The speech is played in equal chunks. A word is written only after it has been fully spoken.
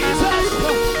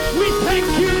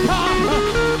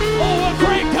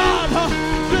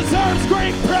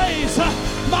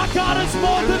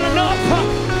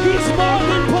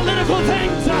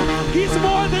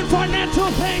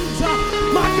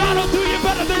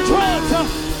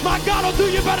God will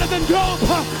do you better than Job.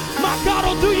 My God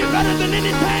will do you better than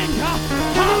anything.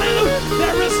 Hallelujah.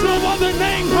 There is no other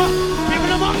name given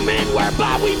among men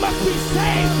whereby we must be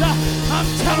saved. I'm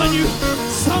telling you,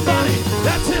 somebody,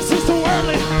 that's it, Sister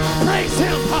Worley. Praise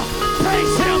him.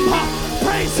 Praise him.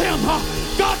 Praise him.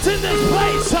 God's in this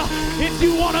place. If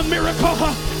you want a miracle,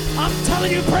 I'm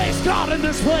telling you, praise God in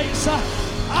this place.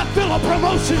 I feel a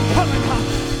promotion coming.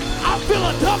 I feel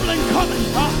a doubling coming.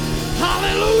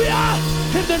 Hallelujah.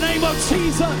 In the name of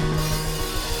Jesus.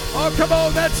 Oh, come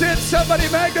on. That's it.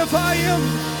 Somebody magnify him.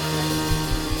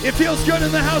 It feels good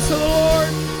in the house of the Lord.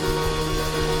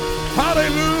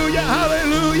 Hallelujah.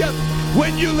 Hallelujah.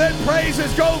 When you let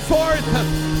praises go forth,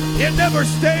 it never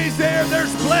stays there.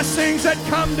 There's blessings that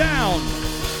come down.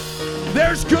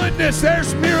 There's goodness.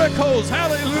 There's miracles.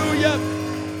 Hallelujah.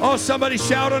 Oh, somebody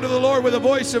shout unto the Lord with a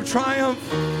voice of triumph.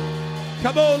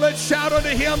 Come on, let's shout unto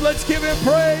him. Let's give him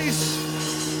praise.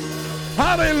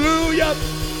 Hallelujah.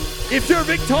 If you're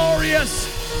victorious,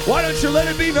 why don't you let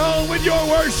it be known with your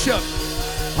worship?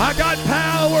 I got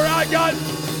power. I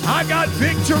got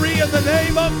victory in the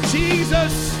name of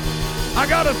Jesus. I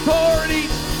got authority.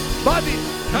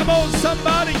 Come on,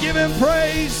 somebody, give him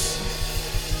praise.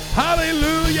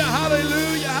 Hallelujah,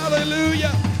 hallelujah,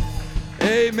 hallelujah.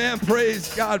 Amen.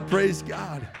 Praise God, praise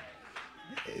God.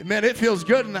 Amen. It feels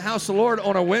good in the house of the Lord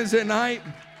on a Wednesday night.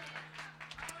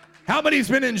 How many's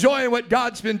been enjoying what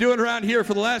God's been doing around here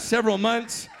for the last several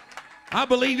months? I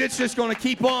believe it's just going to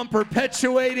keep on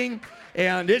perpetuating,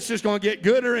 and it's just going to get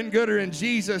gooder and gooder in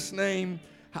Jesus' name.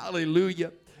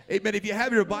 Hallelujah. Amen. If you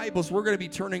have your Bibles, we're going to be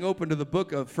turning open to the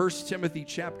book of 1 Timothy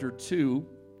chapter 2.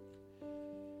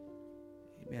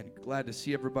 Amen. Glad to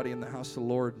see everybody in the house of the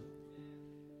Lord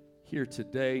here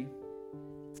today.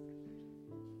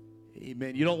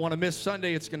 Amen. You don't want to miss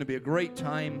Sunday. It's going to be a great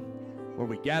time where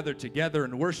we gather together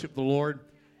and worship the Lord.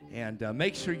 And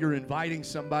make sure you're inviting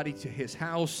somebody to his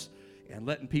house and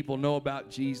letting people know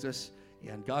about Jesus.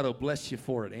 And God will bless you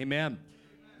for it. Amen.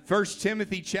 1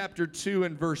 Timothy chapter 2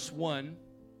 and verse 1.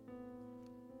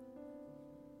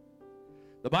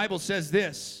 The Bible says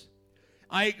this: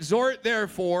 I exhort,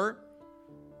 therefore,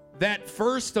 that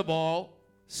first of all,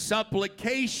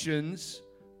 supplications,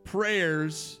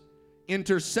 prayers,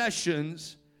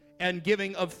 intercessions, and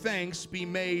giving of thanks be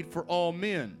made for all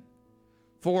men,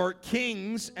 for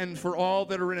kings and for all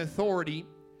that are in authority,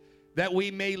 that we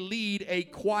may lead a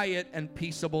quiet and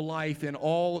peaceable life in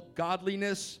all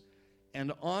godliness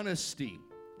and honesty.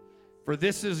 For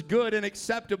this is good and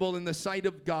acceptable in the sight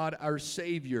of God our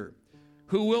Savior,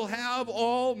 who will have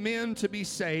all men to be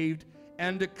saved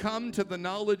and to come to the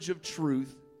knowledge of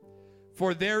truth.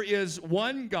 For there is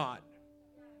one God.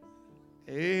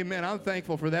 Amen. I'm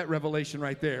thankful for that revelation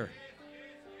right there.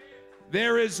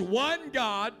 There is one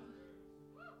God,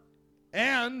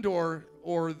 and, or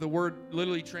the word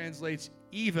literally translates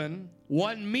even,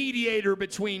 one mediator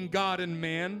between God and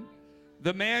man,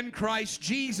 the man Christ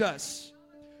Jesus,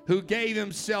 who gave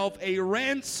himself a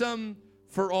ransom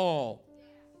for all,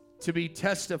 to be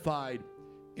testified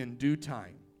in due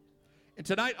time. And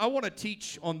tonight I want to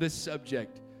teach on this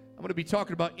subject. I'm going to be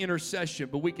talking about intercession,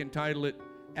 but we can title it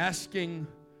Asking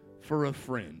for a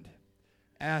Friend.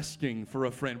 Asking for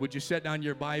a friend. Would you set down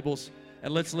your Bibles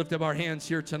and let's lift up our hands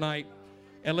here tonight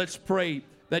and let's pray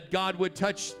that God would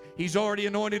touch. He's already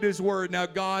anointed his word. Now,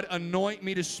 God, anoint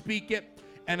me to speak it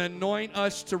and anoint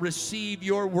us to receive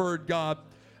your word, God.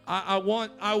 I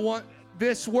want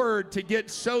this word to get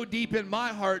so deep in my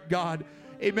heart, God,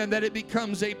 amen, that it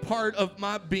becomes a part of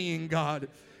my being, God.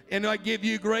 And I give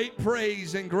you great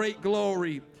praise and great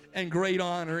glory and great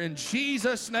honor in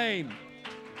Jesus' name.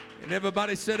 And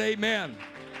everybody said amen.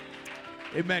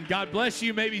 Amen. God bless you.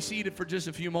 You may be seated for just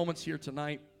a few moments here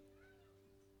tonight.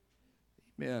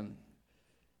 Amen.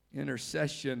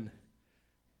 Intercession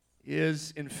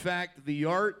is, in fact, the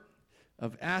art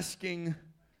of asking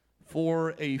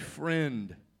for a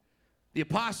friend. The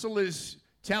apostle is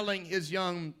telling his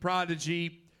young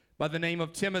prodigy by the name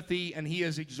of Timothy, and he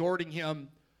is exhorting him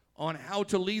on how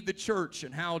to lead the church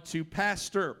and how to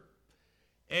pastor.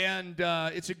 And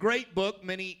it's a great book,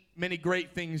 many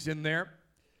great things in there.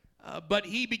 But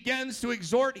he begins to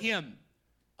exhort him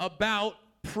about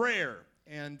prayer.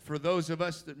 And for those of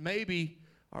us that maybe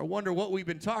are wonder what we've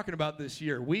been talking about this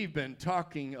year, we've been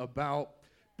talking about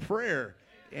prayer.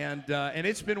 And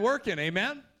it's been working,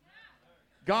 amen?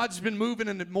 God's been moving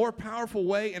in a more powerful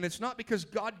way, and it's not because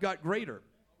God got greater.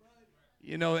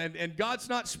 You know, and God's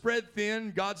not spread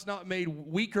thin. God's not made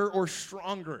weaker or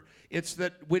stronger. It's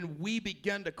that when we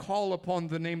begin to call upon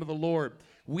the name of the Lord,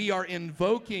 we are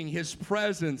invoking his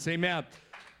presence. Amen.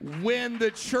 When the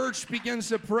church begins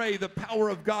to pray, the power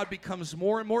of God becomes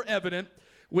more and more evident.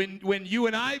 When you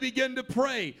and I begin to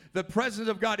pray, the presence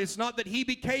of God, it's not that he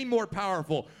became more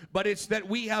powerful, but it's that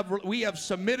we have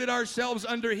submitted ourselves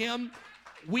under him.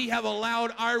 We have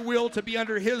allowed our will to be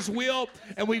under his will,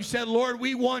 and we've said, Lord,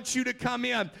 we want you to come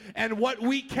in, and what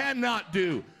we cannot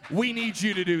do, we need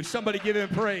you to do. Somebody give him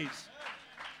praise.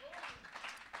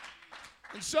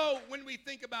 And so when we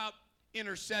think about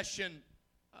intercession,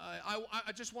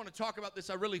 I just want to talk about this.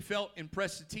 I really felt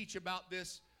impressed to teach about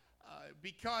this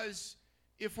because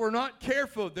if we're not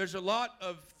careful, there's a lot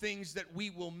of things that we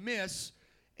will miss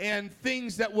and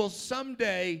things that will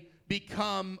someday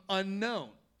become unknown.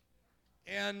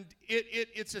 And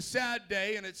it's a sad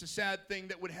day, and it's a sad thing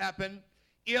that would happen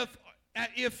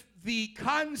if the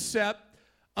concept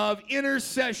of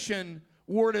intercession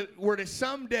were to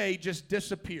someday just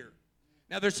disappear.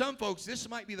 Now, there's some folks, this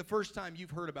might be the first time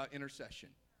you've heard about intercession.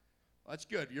 Well, that's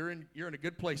good. You're in a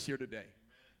good place here today.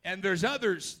 And there's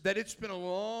others that it's been a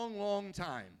long, long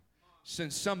time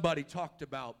since somebody talked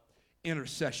about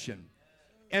intercession.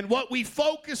 And what we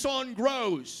focus on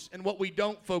grows, and what we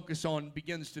don't focus on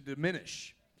begins to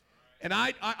diminish. And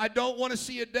I don't want to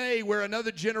see a day where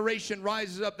another generation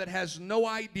rises up that has no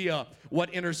idea what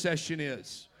intercession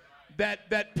is.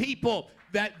 That people,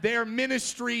 that their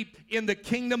ministry in the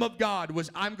kingdom of God was,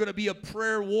 I'm going to be a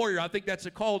prayer warrior. I think that's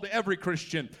a call to every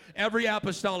Christian, every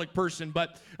apostolic person.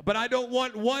 But I don't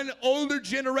want one older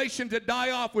generation to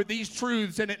die off with these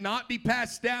truths and it not be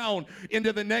passed down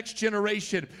into the next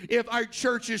generation. If our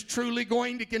church is truly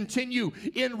going to continue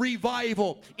in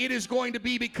revival, it is going to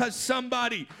be because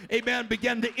somebody, amen,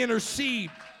 began to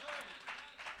intercede.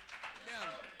 Amen.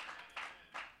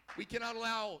 We cannot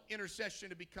allow intercession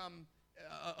to become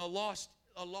a lost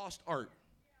art.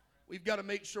 We've got to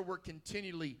make sure we're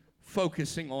continually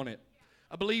focusing on it.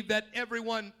 I believe that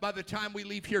everyone, by the time we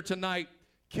leave here tonight,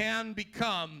 can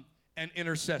become an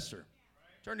intercessor.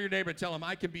 Turn to your neighbor and tell him,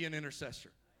 I can be an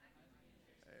intercessor.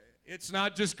 It's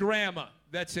not just grandma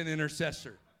that's an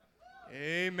intercessor.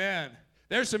 Amen.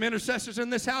 There's some intercessors in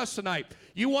this house tonight.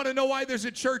 You want to know why there's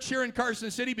a church here in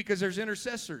Carson City? Because there's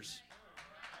intercessors.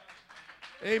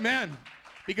 Amen.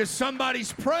 Because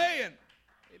somebody's praying.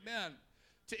 Amen.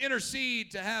 To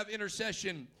intercede, to have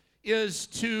intercession, is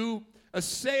to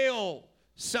assail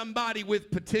somebody with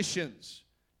petitions,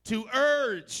 to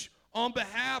urge on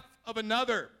behalf of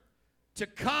another, to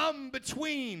come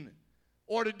between,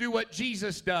 or to do what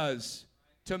Jesus does,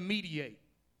 to mediate,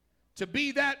 to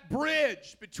be that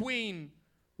bridge between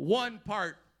one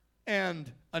part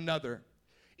and another.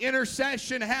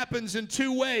 Intercession happens in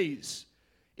two ways.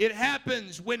 It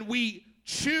happens when we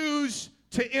choose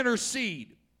to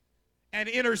intercede. And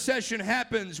intercession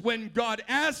happens when God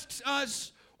asks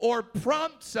us or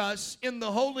prompts us in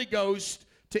the Holy Ghost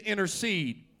to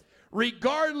intercede.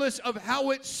 Regardless of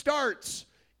how it starts,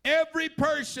 every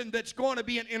person that's going to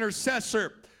be an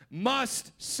intercessor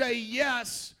must say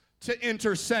yes to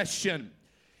intercession.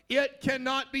 It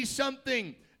cannot be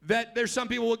something that there's some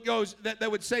people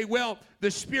that would say, well,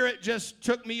 the Spirit just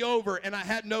took me over and I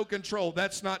had no control.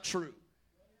 That's not true.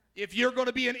 If you're going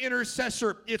to be an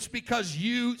intercessor, it's because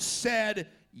you said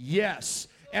yes.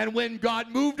 And when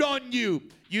God moved on you,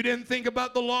 you didn't think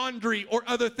about the laundry or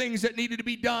other things that needed to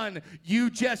be done. You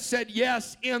just said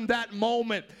yes in that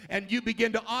moment, and you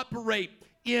begin to operate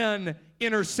in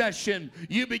intercession.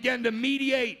 You begin to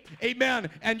mediate, amen,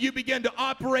 and you begin to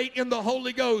operate in the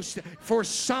Holy Ghost for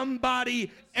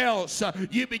somebody else.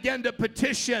 You begin to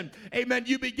petition, amen,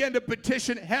 you begin to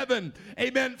petition heaven,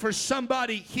 amen, for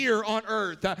somebody here on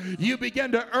earth. You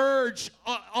begin to urge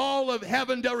all of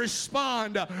heaven to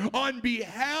respond on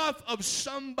behalf of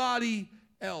somebody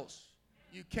else.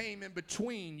 You came in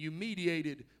between, you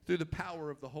mediated through the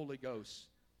power of the Holy Ghost.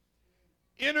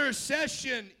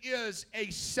 Intercession is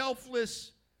a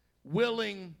selfless,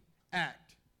 willing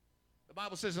act. The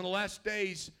Bible says in the last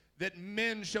days that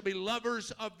men shall be lovers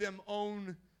of them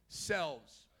own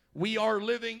selves. We are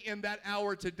living in that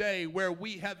hour today where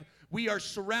we are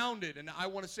surrounded, and I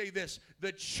want to say this,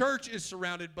 the church is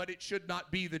surrounded, but it should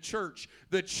not be the church.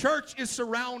 The church is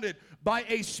surrounded by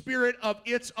a spirit of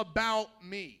it's about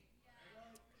me.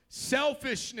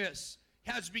 Selfishness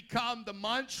has become the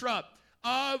mantra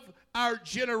of our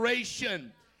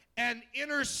generation. And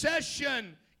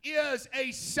intercession is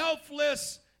a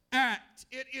selfless act.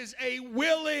 It is a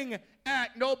willing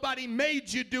act. Nobody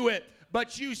made you do it,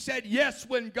 but you said yes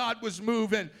when God was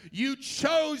moving. You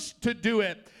chose to do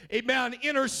it. Amen.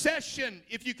 Intercession,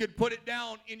 if you could put it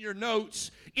down in your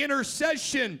notes,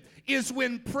 intercession is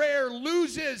when prayer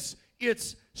loses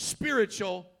its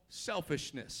spiritual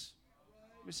selfishness.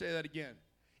 Let me say that again.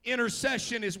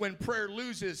 Intercession is when prayer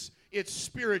loses its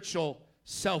spiritual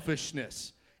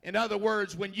selfishness. In other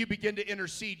words, when you begin to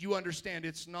intercede, you understand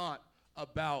it's not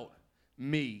about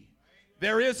me.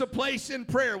 There is a place in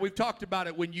prayer, we've talked about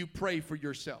it, when you pray for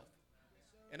yourself.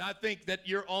 And I think that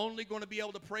you're only going to be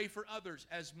able to pray for others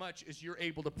as much as you're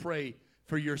able to pray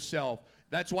for yourself.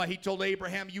 That's why he told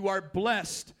Abraham, you are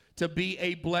blessed to be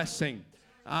a blessing.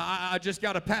 I just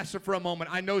got to pass it for a moment.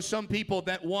 I know some people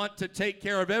that want to take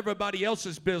care of everybody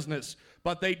else's business,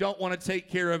 but they don't want to take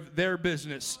care of their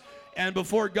business. And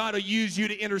before God will use you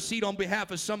to intercede on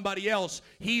behalf of somebody else,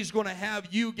 he's going to have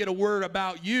you get a word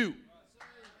about you.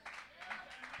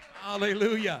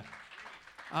 Hallelujah.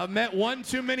 I've met one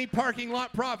too many parking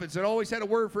lot prophets that always had a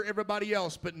word for everybody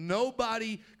else, but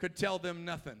nobody could tell them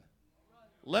nothing,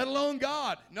 let alone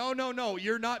God. No.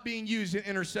 You're not being used in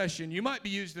intercession. You might be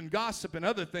used in gossip and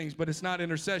other things, but it's not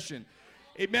intercession.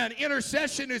 Amen.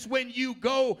 Intercession is when you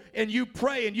go and you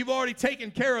pray and you've already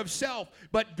taken care of self,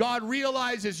 but God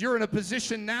realizes you're in a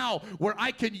position now where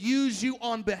I can use you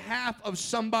on behalf of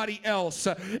somebody else.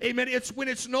 Amen. It's when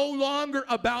it's no longer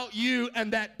about you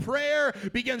and that prayer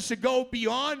begins to go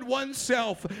beyond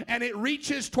oneself and it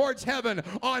reaches towards heaven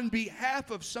on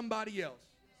behalf of somebody else.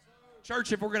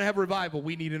 Church, if we're going to have revival,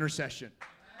 we need intercession.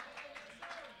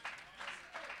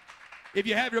 If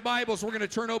you have your Bibles, we're going to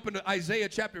turn open to Isaiah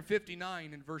chapter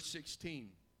 59 and verse 16.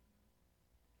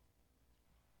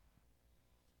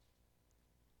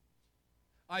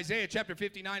 Isaiah chapter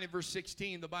 59 and verse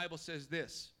 16, the Bible says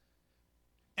this.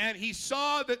 And he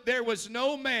saw that there was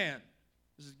no man,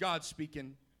 this is God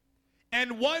speaking,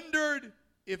 and wondered,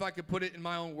 if I could put it in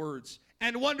my own words,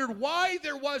 and wondered why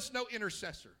there was no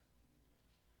intercessor.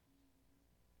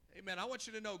 Amen. I want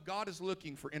you to know God is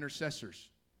looking for intercessors.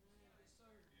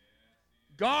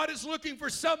 God is looking for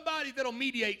somebody that'll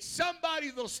mediate, somebody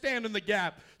that'll stand in the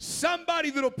gap, somebody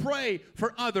that'll pray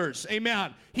for others.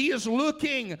 Amen. He is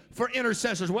looking for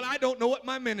intercessors. Well, I don't know what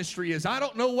my ministry is. I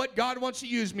don't know what God wants to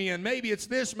use me in. Maybe it's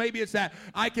this, maybe it's that.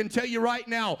 I can tell you right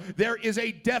now, there is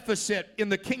a deficit in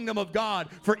the kingdom of God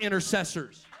for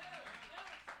intercessors.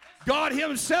 God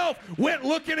himself went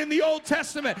looking in the Old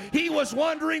Testament. He was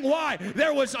wondering why.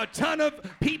 There was a ton of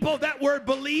people that were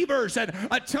believers and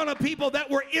a ton of people that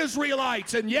were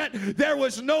Israelites, and yet there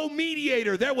was no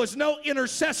mediator. There was no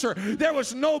intercessor. There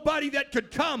was nobody that could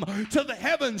come to the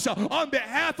heavens on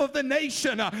behalf of the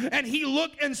nation. And he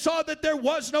looked and saw that there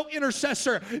was no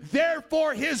intercessor.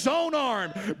 Therefore, his own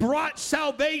arm brought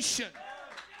salvation.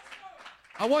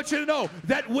 I want you to know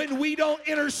that when we don't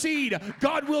intercede,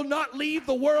 God will not leave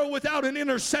the world without an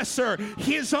intercessor,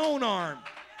 his own arm.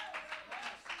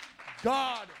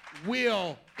 God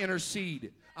will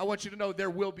intercede. I want you to know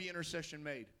there will be intercession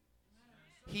made.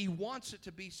 He wants it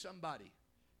to be somebody.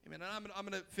 Amen. And I'm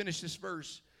going to finish this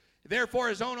verse. Therefore,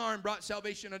 his own arm brought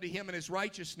salvation unto him, and his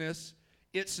righteousness,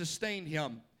 it sustained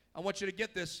him. I want you to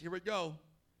get this. Here we go.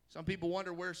 Some people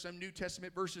wonder where some New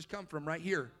Testament verses come from right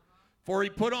here. For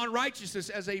he put on righteousness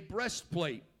as a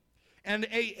breastplate, and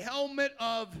a helmet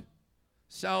of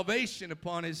salvation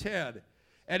upon his head.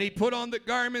 And he put on the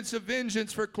garments of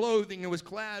vengeance for clothing, and was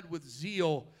clad with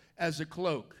zeal as a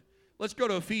cloak. Let's go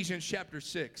to Ephesians chapter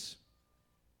 6.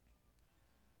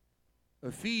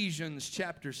 Ephesians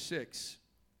chapter 6.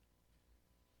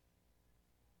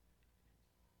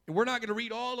 And we're not going to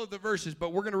read all of the verses,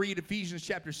 but we're going to read Ephesians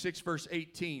chapter 6, verse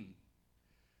 18.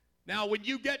 Now, when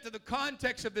you get to the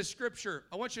context of this scripture,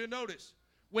 I want you to notice,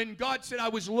 when God said, I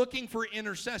was looking for an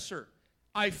intercessor,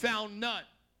 I found none.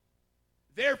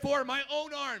 Therefore, my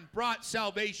own arm brought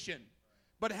salvation.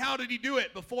 But how did he do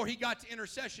it? Before he got to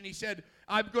intercession, he said,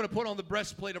 I'm going to put on the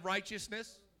breastplate of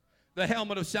righteousness, the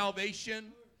helmet of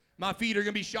salvation. My feet are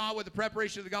going to be shod with the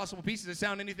preparation of the gospel of peace. Does it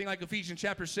sound anything like Ephesians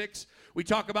chapter 6? We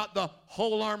talk about the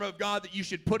whole armor of God, that you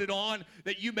should put it on,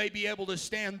 that you may be able to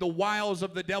stand the wiles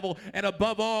of the devil, and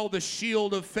above all, the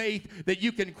shield of faith, that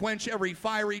you can quench every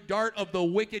fiery dart of the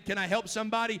wicked. Can I help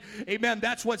somebody? Amen.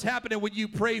 That's what's happening when you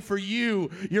pray for you.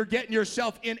 You're getting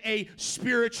yourself in a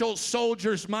spiritual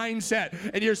soldier's mindset,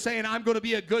 and you're saying, I'm going to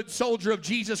be a good soldier of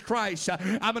Jesus Christ.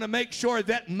 I'm going to make sure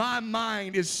that my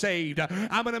mind is saved.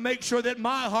 I'm going to make sure that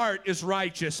my heart is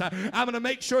righteous. I'm going to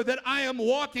make sure that I am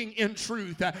walking in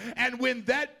truth. And when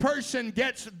that person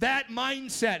gets that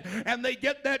mindset and they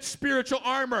get that spiritual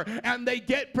armor and they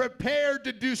get prepared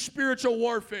to do spiritual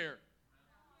warfare,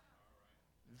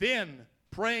 then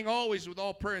praying always with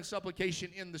all prayer and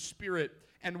supplication in the Spirit,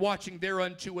 and watching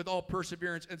thereunto with all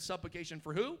perseverance and supplication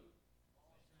for who?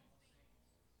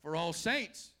 For all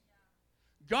saints.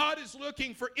 God is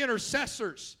looking for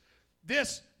intercessors.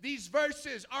 These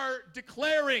verses are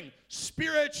declaring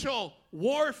spiritual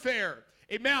warfare.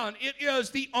 Amen. It is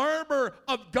the armor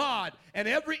of God. And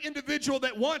every individual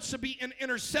that wants to be an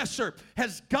intercessor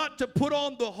has got to put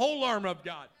on the whole armor of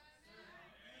God.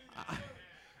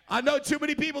 I know too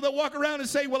many people that walk around and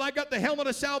say, well, I got the helmet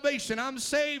of salvation. I'm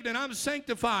saved and I'm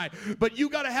sanctified. But you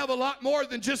got to have a lot more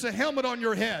than just a helmet on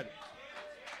your head.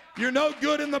 You're no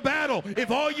good in the battle if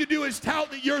all you do is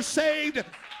tout that you're saved.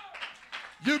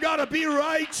 You got to be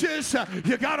righteous.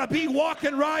 You got to be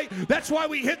walking right. That's why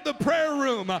we hit the prayer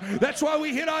room. That's why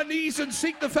we hit our knees and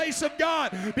seek the face of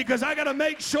God, because I got to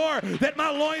make sure that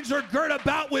my loins are girt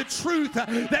about with truth,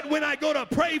 that when I go to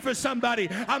pray for somebody,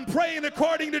 I'm praying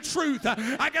according to truth.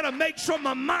 I got to make sure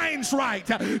my mind's right.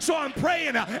 So I'm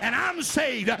praying and I'm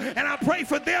saved, and I pray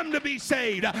for them to be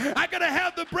saved. I got to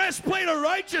have the breastplate of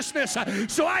righteousness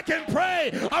so I can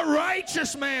pray a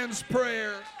righteous man's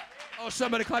prayer. Oh,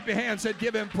 somebody clap your hands and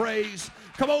give him praise.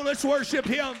 Come on, let's worship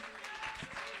him.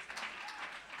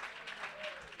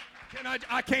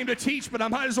 I came to teach, but I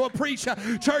might as well preach.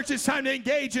 Church, it's time to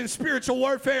engage in spiritual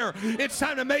warfare. It's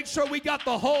time to make sure we got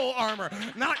the whole armor.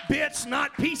 Not bits,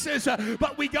 not pieces,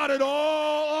 but we got it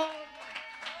all.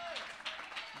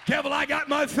 Devil, I got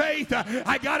my faith.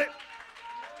 I got it.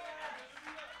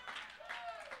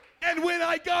 And when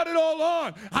I got it all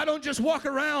on, I don't just walk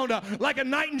around like a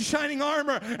knight in shining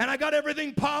armor and I got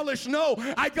everything polished. No,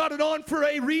 I got it on for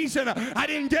a reason. I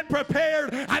didn't get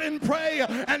prepared. I didn't pray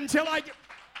until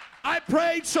I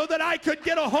prayed so that I could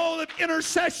get a hold of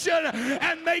intercession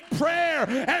and make prayer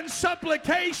and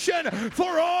supplication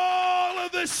for all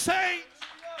of the saints.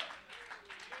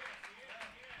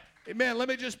 Amen. Let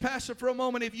me just pass it for a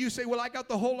moment. If you say, well, I got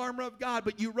the whole armor of God,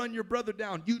 but you run your brother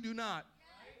down, you do not.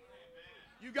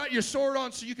 You got your sword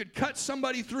on so you could cut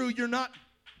somebody through. You're not.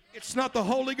 It's not the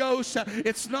Holy Ghost.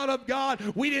 It's not of God.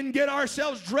 We didn't get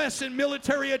ourselves dressed in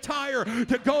military attire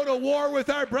to go to war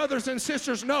with our brothers and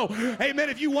sisters. No. Amen.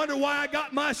 If you wonder why I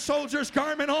got my soldier's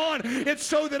garment on, it's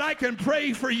so that I can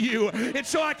pray for you. It's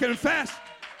so I can fast.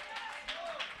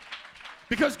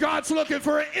 Because God's looking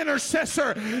for an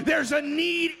intercessor. There's a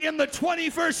need in the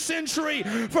 21st century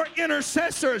for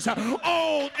intercessors.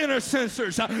 Old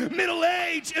intercessors,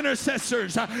 middle-aged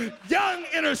intercessors, young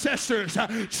intercessors,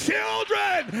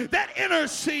 children that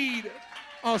intercede.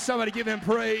 Oh, somebody give him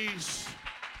praise.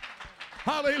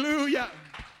 Hallelujah.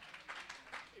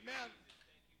 Amen.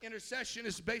 Intercession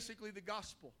is basically the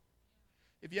gospel.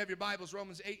 If you have your Bibles,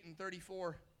 Romans 8 and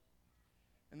 34,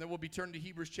 and then we'll be turning to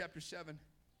Hebrews chapter 7.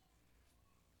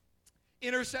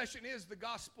 Intercession is the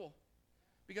gospel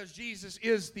because Jesus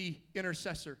is the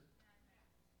intercessor.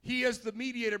 He is the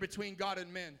mediator between God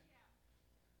and men.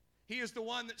 He is the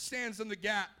one that stands in the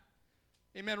gap.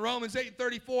 Amen. Romans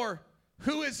 8:34.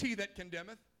 Who is he that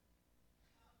condemneth?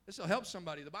 This will help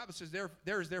somebody. The Bible says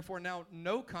there is therefore now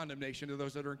no condemnation to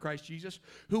those that are in Christ Jesus,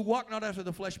 who walk not after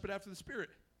the flesh but after the Spirit.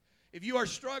 If you are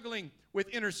struggling with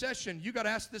intercession, you got to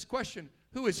ask this question: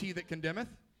 who is he that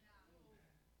condemneth?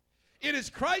 It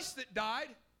is Christ that died.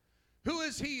 Who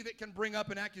is he that can bring up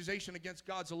an accusation against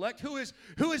God's elect? Who is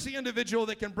the individual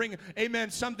that can bring, amen,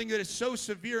 something that is so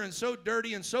severe and so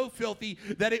dirty and so filthy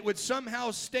that it would somehow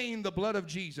stain the blood of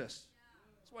Jesus?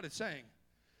 That's what it's saying.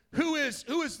 Who is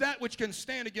that which can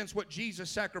stand against what Jesus'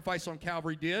 sacrifice on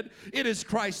Calvary did? It is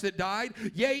Christ that died.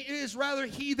 Yea, it is rather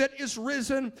he that is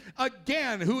risen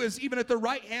again, who is even at the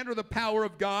right hand of the power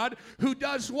of God, who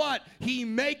does what? He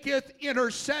maketh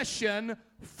intercession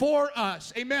for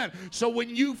us. Amen. So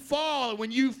when you fall,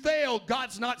 when you fail,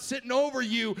 God's not sitting over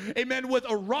you, amen, with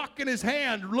a rock in his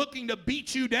hand looking to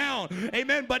beat you down.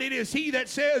 Amen. But it is he that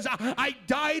says, I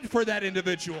died for that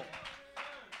individual.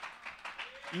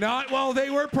 Not while they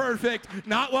were perfect,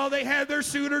 not while they had their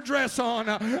suit or dress on.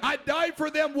 I died for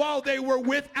them while they were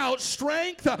without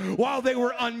strength, while they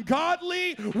were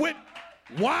ungodly,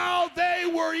 while they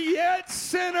were yet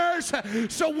sinners.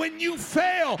 So when you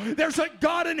fail, there's a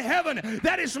God in heaven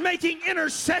that is making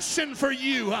intercession for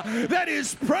you, that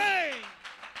is praying.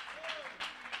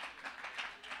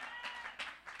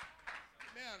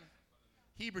 Amen.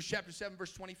 Hebrews chapter 7,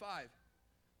 verse 25. Let's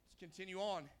continue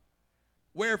on.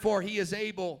 Wherefore he is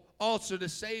able also to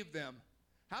save them.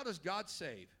 How does God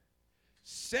save?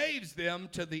 Saves them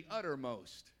to the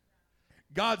uttermost.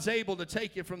 God's able to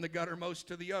take you from the guttermost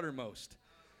to the uttermost.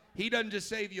 He doesn't just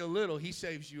save you a little. He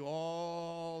saves you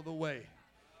all the way.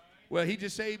 Well, he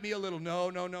just saved me a little. No.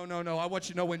 I want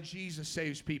you to know when Jesus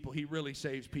saves people, he really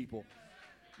saves people.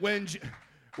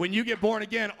 When you get born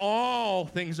again, all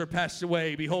things are passed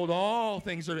away. Behold, all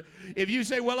things are. If you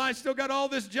say, well, I still got all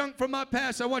this junk from my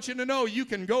past, I want you to know you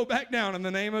can go back down in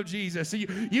the name of Jesus.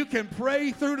 You can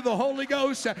pray through to the Holy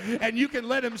Ghost, and you can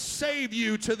let him save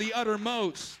you to the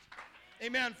uttermost.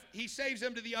 Amen. He saves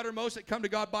them to the uttermost that come to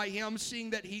God by him,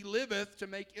 seeing that he liveth to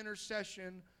make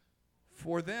intercession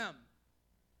for them.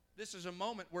 This is a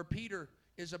moment where Peter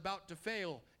is about to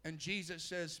fail, and Jesus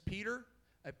says, Peter,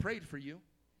 I prayed for you.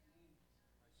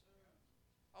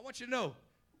 I want you to know,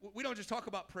 we don't just talk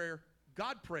about prayer.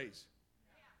 God prays.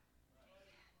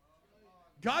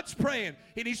 God's praying,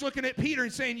 and he's looking at Peter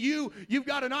and saying, you've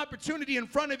got an opportunity in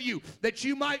front of you that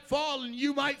you might fall and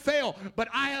you might fail, but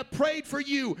I have prayed for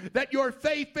you that your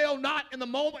faith fail not in the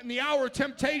moment, in the hour of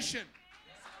temptation.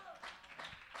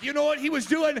 You know what he was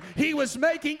doing? He was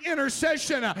making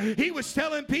intercession. He was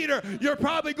telling Peter, you're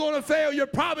probably going to fail. You're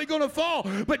probably going to fall.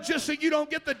 But just so you don't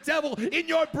get the devil in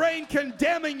your brain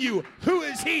condemning you, who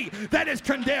is he that is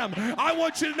condemned? I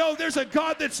want you to know there's a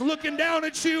God that's looking down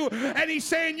at you, and he's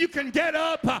saying you can get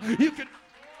up. You can...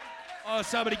 Oh,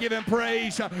 somebody give him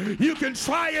praise. You can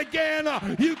try again.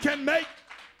 You can make...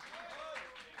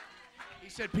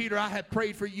 He said, Peter, I have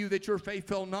prayed for you that your faith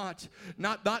fail not.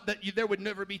 Not that there would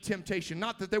never be temptation.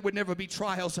 Not that there would never be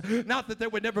trials. Not that there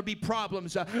would never be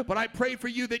problems. But I prayed for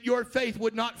you that your faith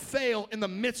would not fail in the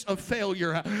midst of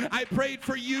failure. I prayed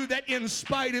for you that in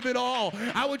spite of it all,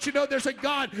 I want you to know there's a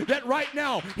God that right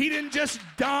now, he didn't just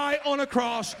die on a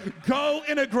cross, go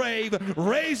in a grave,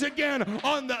 raise again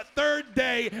on the third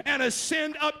day, and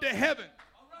ascend up to heaven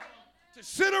to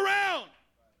sit around.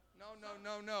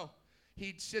 No.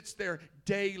 He sits there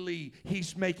daily.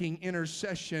 He's making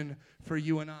intercession for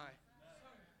you and I.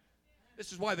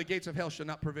 This is why the gates of hell shall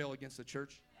not prevail against the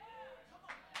church.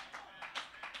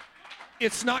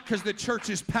 It's not because the church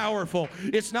is powerful.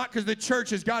 It's not because the church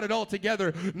has got it all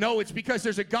together. No, it's because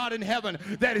there's a God in heaven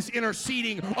that is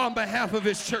interceding on behalf of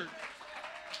his church.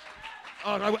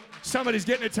 Oh, somebody's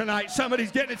getting it tonight. Somebody's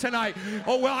getting it tonight.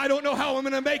 Oh, well, I don't know how I'm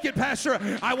going to make it, Pastor.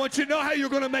 I want you to know how you're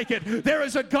going to make it. There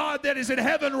is a God that is in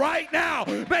heaven right now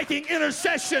making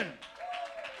intercession.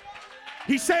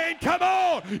 He's saying, come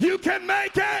on, you can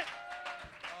make it.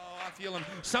 Oh, I feel him.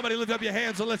 Somebody lift up your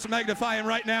hands and let's magnify him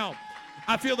right now.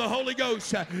 I feel the Holy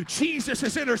Ghost. Jesus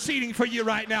is interceding for you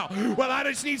right now. Well, I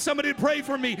just need somebody to pray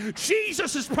for me.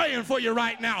 Jesus is praying for you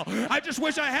right now. I just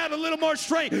wish I had a little more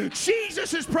strength.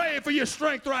 Jesus is praying for your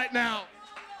strength right now.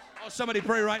 Oh, somebody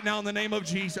pray right now in the name of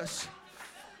Jesus.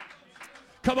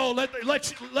 Come on,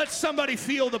 let somebody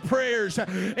feel the prayers.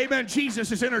 Amen.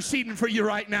 Jesus is interceding for you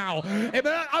right now.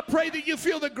 Amen. I pray that you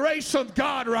feel the grace of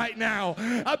God right now.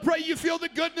 I pray you feel the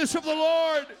goodness of the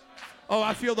Lord. Oh,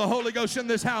 I feel the Holy Ghost in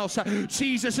this house.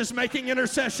 Jesus is making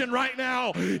intercession right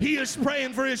now. He is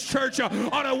praying for his church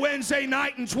on a Wednesday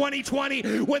night in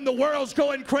 2020 when the world's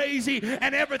going crazy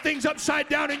and everything's upside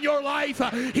down in your life.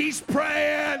 He's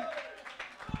praying.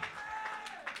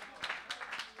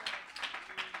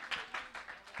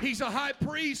 He's a high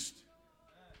priest.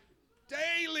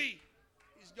 Daily,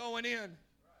 he's going in,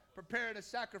 preparing a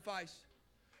sacrifice.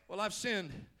 Well, I've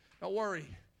sinned. Don't worry.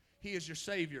 He is your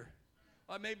Savior.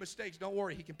 I made mistakes. Don't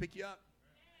worry. He can pick you up.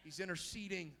 He's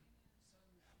interceding.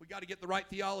 We got to get the right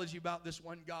theology about this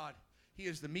one God. He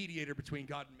is the mediator between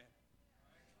God and man.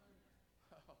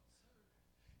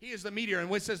 He is the mediator. And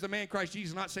when it says the man Christ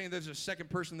Jesus, not saying there's a second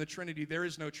person in the Trinity. There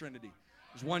is no Trinity.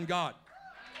 There's one God.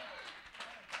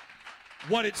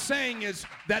 What it's saying is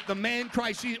that the man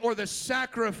Christ Jesus, or the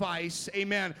sacrifice,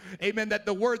 amen, that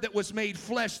the word that was made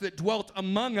flesh that dwelt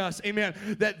among us, amen,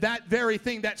 that very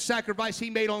thing, that sacrifice he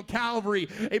made on Calvary,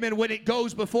 amen, when it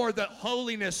goes before the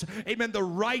holiness, amen, the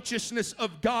righteousness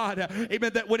of God,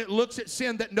 amen, that when it looks at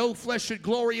sin, that no flesh should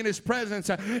glory in his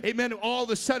presence, amen, all of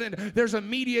a sudden there's a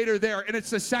mediator there, and it's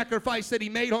the sacrifice that he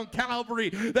made on Calvary,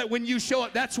 that when you show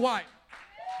up, that's why.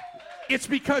 It's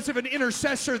because of an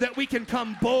intercessor that we can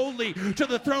come boldly to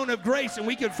the throne of grace and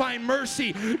we can find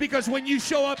mercy. Because when you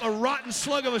show up a rotten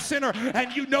slug of a sinner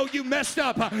and you know you messed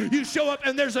up, you show up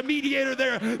and there's a mediator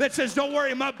there that says, don't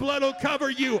worry, my blood will cover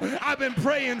you. I've been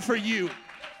praying for you.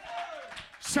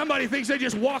 Somebody thinks they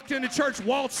just walked into church,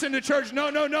 waltzed into church. No.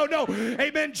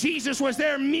 Amen. Jesus was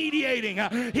there mediating.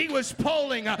 He was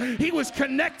pulling. He was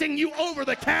connecting you over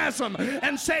the chasm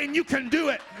and saying, you can do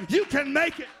it. You can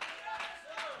make it.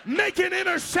 Make an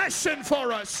intercession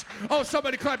for us. Oh,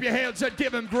 somebody clap your hands and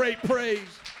give him great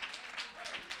praise.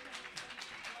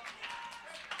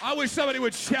 I wish somebody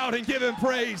would shout and give him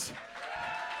praise.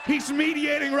 He's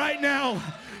mediating right now.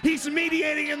 He's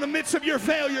mediating in the midst of your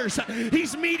failures.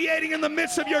 He's mediating in the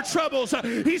midst of your troubles.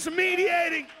 He's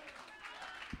mediating.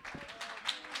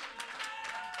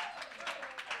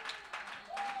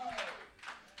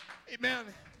 Amen.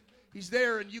 He's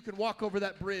there and you can walk over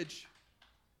that bridge.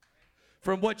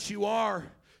 From what you are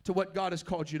to what God has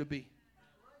called you to be.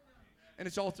 And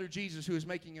it's all through Jesus who is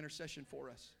making intercession for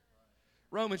us.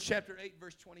 Romans chapter 8,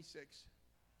 verse 26.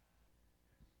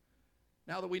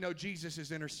 Now that we know Jesus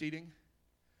is interceding,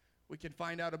 we can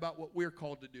find out about what we're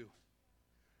called to do.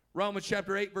 Romans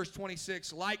chapter 8, verse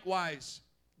 26, likewise,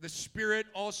 the Spirit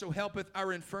also helpeth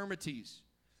our infirmities.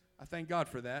 I thank God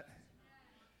for that.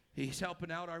 He's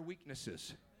helping out our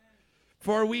weaknesses.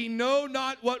 For we know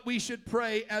not what we should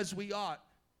pray as we ought.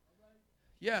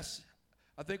 Yes,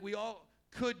 I think we all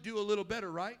could do a little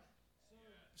better, right?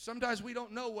 Sometimes we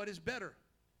don't know what is better.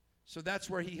 So that's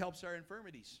where he helps our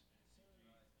infirmities.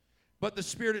 But the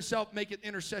Spirit itself maketh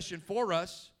intercession for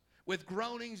us with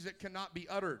groanings that cannot be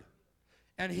uttered.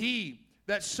 And he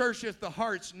that searcheth the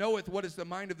hearts knoweth what is the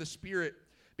mind of the Spirit,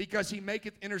 because he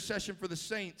maketh intercession for the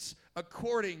saints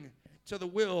according to the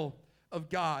will of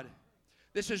God.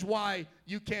 This is why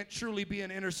you can't truly be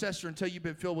an intercessor until you've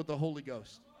been filled with the Holy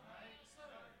Ghost.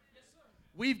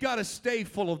 We've got to stay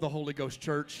full of the Holy Ghost,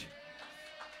 church.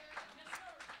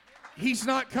 He's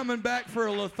not coming back for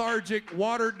a lethargic,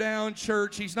 watered-down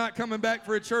church. He's not coming back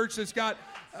for a church that's got,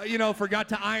 forgot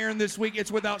to iron this week.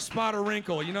 It's without spot or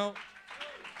wrinkle,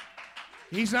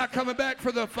 He's not coming back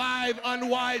for the 5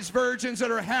 unwise virgins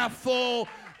that are half full,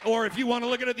 or if you want to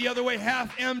look at it the other way,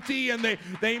 half empty, and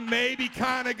they maybe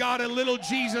kind of got a little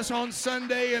Jesus on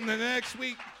Sunday and the next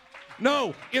week.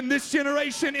 No, in this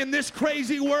generation, in this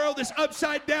crazy world, this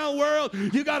upside-down world,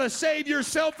 you got to save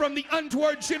yourself from the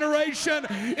untoward generation.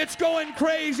 It's going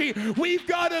crazy. We've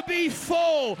got to be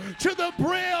full to the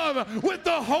brim with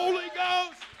the Holy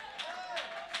Ghost.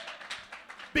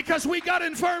 Because we got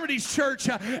infirmities, church.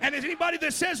 And is anybody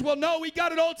that says, well, no, we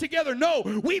got it all together. No,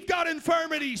 we've got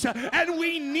infirmities, and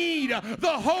we need the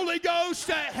Holy Ghost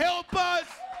to help us.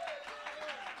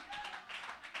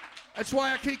 That's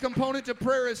why a key component to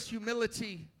prayer is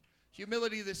humility.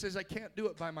 Humility that says, I can't do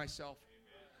it by myself.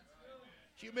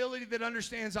 Humility that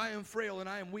understands I am frail and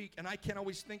I am weak and I can't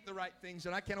always think the right things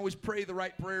and I can't always pray the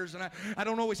right prayers and I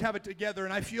don't always have it together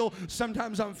and I feel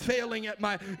sometimes I'm failing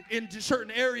in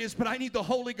certain areas, but I need the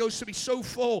Holy Ghost to be so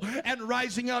full and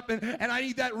rising up and I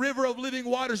need that river of living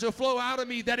waters to flow out of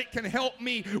me that it can help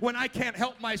me when I can't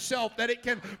help myself, that it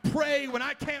can pray when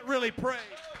I can't really pray.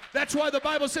 That's why the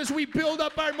Bible says we build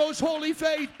up our most holy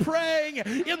faith praying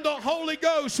in the Holy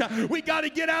Ghost. We got to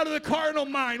get out of the carnal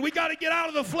mind. We got to get out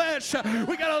of the flesh.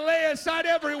 We got to lay aside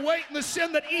every weight and the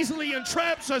sin that easily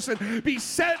entraps us and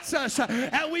besets us.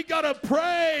 And we got to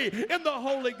pray in the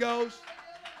Holy Ghost.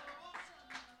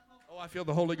 Oh, I feel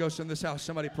the Holy Ghost in this house.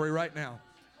 Somebody pray right now.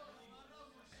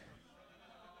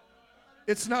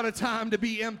 It's not a time to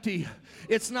be empty.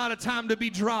 It's not a time to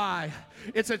be dry.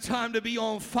 It's a time to be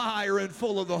on fire and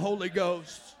full of the Holy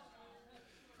Ghost.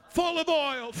 Full of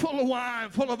oil, full of wine,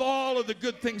 full of all of the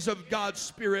good things of God's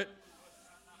Spirit.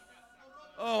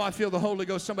 Oh, I feel the Holy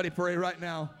Ghost. Somebody pray right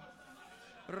now.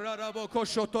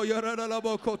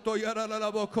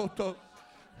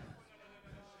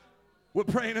 We're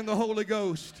praying in the Holy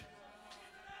Ghost.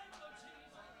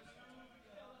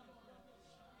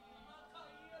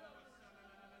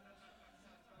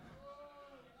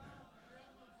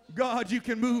 God, you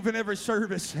can move in every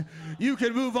service. You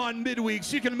can move on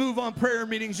midweeks. You can move on prayer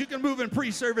meetings. You can move in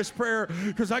pre-service prayer,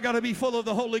 because I got to be full of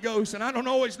the Holy Ghost, and I don't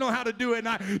always know how to do it, and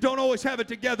I don't always have it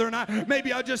together, and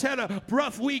maybe I just had a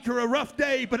rough week or a rough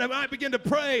day, but if I begin to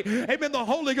pray, amen, the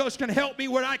Holy Ghost can help me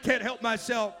where I can't help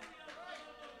myself.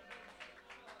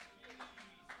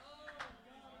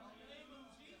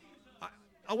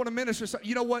 I want to minister.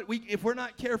 You know what? If we're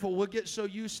not careful, we'll get so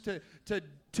used to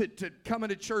coming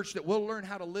to church that we'll learn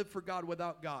how to live for God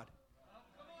without God.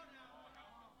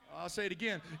 I'll say it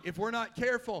again. If we're not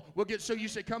careful, we'll get so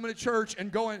used to coming to church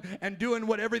and going and doing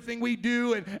everything we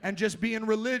do and just being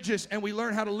religious, and we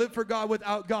learn how to live for God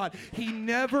without God. He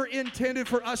never intended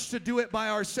for us to do it by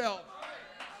ourselves.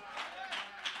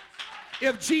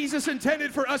 If Jesus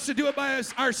intended for us to do it by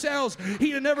ourselves,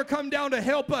 he'd have never come down to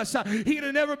help us. He'd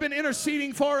have never been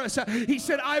interceding for us. He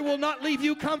said, I will not leave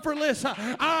you comfortless.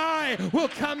 I will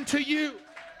come to you.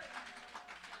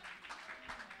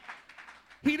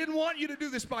 He didn't want you to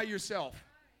do this by yourself.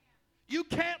 You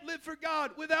can't live for God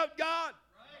without God.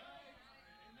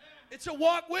 It's a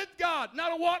walk with God,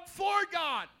 not a walk for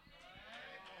God.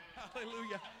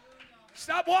 Hallelujah.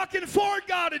 Stop walking for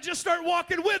God and just start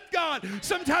walking with God.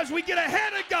 Sometimes we get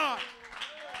ahead of God.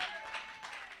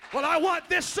 Well, I want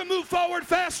this to move forward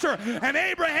faster. And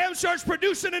Abraham starts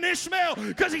producing an Ishmael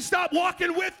because he stopped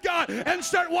walking with God and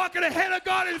started walking ahead of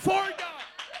God and for God.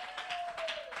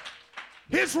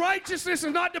 His righteousness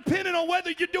is not dependent on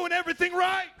whether you're doing everything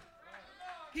right.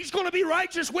 He's going to be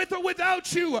righteous with or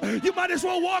without you. You might as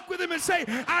well walk with him and say,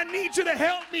 I need you to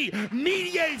help me,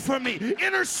 mediate for me,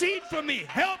 intercede for me,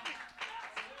 help me.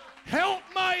 Help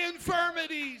my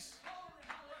infirmities.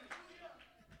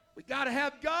 We got to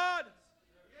have God.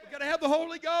 You got to have the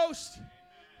Holy Ghost.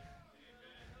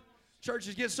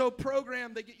 Churches get so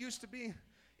programmed, they get used to being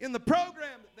in the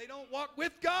program. They don't walk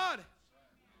with God.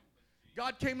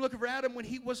 God came looking for Adam when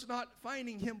he was not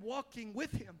finding him walking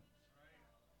with him.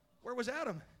 Where was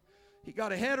Adam? He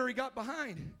got ahead or he got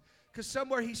behind. Because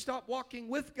somewhere he stopped walking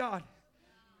with God.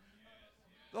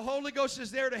 The Holy Ghost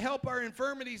is there to help our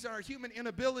infirmities, our human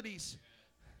inabilities.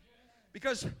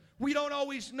 Because we don't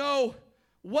always know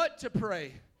what to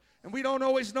pray. And we don't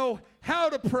always know how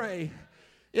to pray.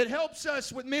 It helps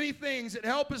us with many things. It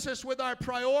helps us with our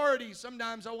priorities.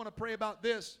 Sometimes I want to pray about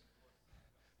this.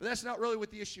 But that's not really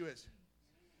what the issue is.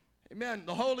 Amen.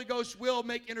 The Holy Ghost will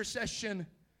make intercession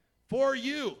for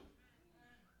you.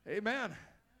 Amen.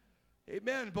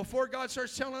 Amen. Before God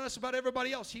starts telling us about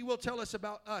everybody else, He will tell us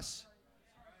about us.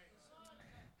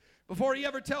 Before He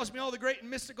ever tells me all the great and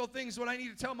mystical things what I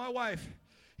need to tell my wife,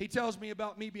 He tells me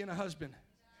about me being a husband.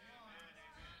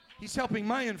 He's helping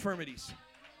my infirmities.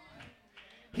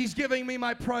 He's giving me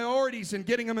my priorities and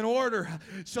getting them in order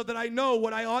so that I know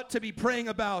what I ought to be praying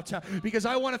about. Because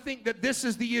I want to think that this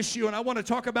is the issue and I want to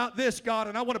talk about this, God,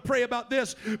 and I want to pray about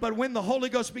this. But when the Holy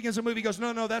Ghost begins to move, He goes,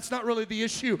 no, that's not really the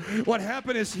issue. What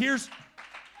happened is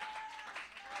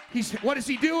what is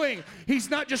He doing? He's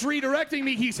not just redirecting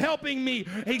me. He's helping me.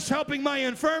 He's helping my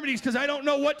infirmities because I don't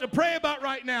know what to pray about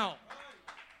right now.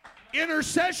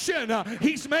 Intercession.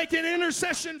 He's making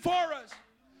intercession for us.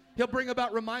 He'll bring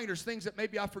about reminders, things that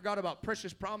maybe I forgot about,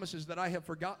 precious promises that I have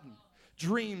forgotten,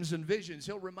 dreams and visions.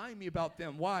 He'll remind me about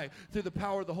them. Why? Through the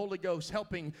power of the Holy Ghost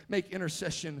helping make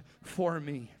intercession for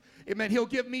me. Amen. He'll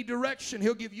give me direction.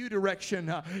 He'll give you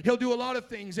direction. He'll do a lot of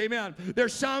things. Amen.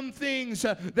 There's some things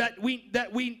that we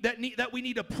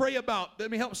need to pray about. Let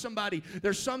me help somebody.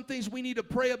 There's some things we need to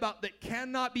pray about that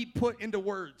cannot be put into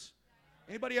words.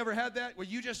 Anybody ever had that? Where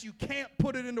you can't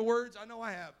put it into words? I know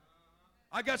I have.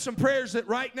 I got some prayers that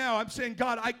right now I'm saying,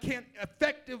 God, I can't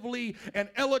effectively and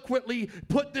eloquently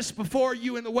put this before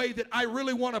you in the way that I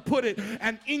really want to put it.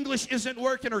 And English isn't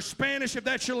working, or Spanish if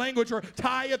that's your language, or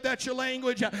Thai if that's your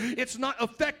language. It's not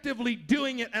effectively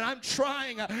doing it, and I'm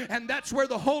trying. And that's where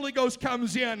the Holy Ghost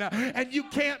comes in. And you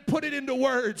can't put it into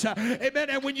words. Amen.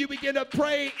 And when you begin to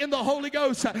pray in the Holy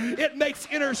Ghost, it makes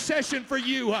intercession for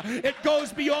you. It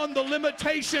goes beyond the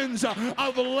limitations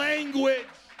of language.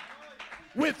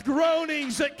 With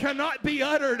groanings that cannot be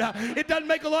uttered. It doesn't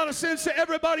make a lot of sense to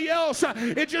everybody else.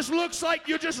 It just looks like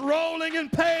you're just rolling in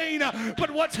pain.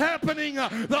 But what's happening?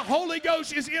 The Holy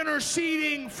Ghost is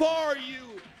interceding for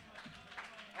you.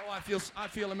 Oh, I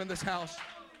feel Him in this house.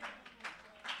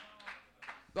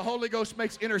 The Holy Ghost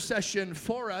makes intercession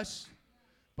for us.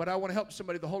 But I want to help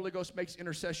somebody. The Holy Ghost makes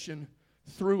intercession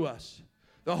through us.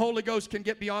 The Holy Ghost can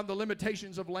get beyond the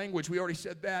limitations of language. We already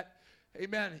said that.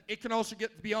 Amen. It can also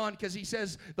get beyond, because He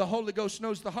says the Holy Ghost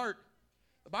knows the heart.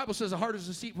 The Bible says the heart is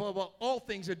deceitful above all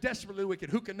things, are desperately wicked.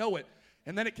 Who can know it?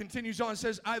 And then it continues on and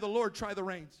says, I, the Lord, try the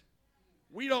reins.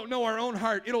 We don't know our own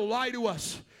heart. It'll lie to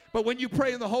us. But when you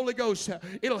pray in the Holy Ghost,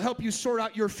 it'll help you sort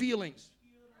out your feelings.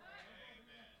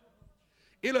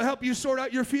 It'll help you sort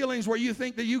out your feelings where you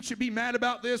think that you should be mad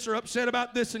about this or upset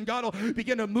about this, and God will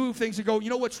begin to move things and go,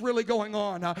 you know what's really going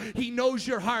on? He knows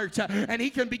your heart, and He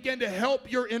can begin to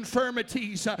help your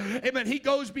infirmities. Amen. He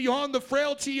goes beyond the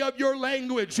frailty of your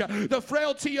language, the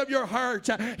frailty of your heart.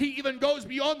 He even goes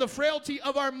beyond the frailty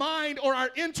of our mind or our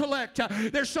intellect.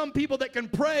 There's some people that can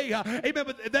pray, amen,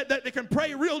 but that they can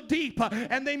pray real deep,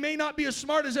 and they may not be as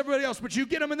smart as everybody else, but you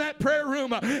get them in that prayer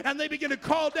room, and they begin to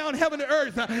call down heaven to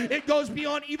earth. It goes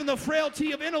beyond even the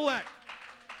frailty of intellect,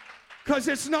 because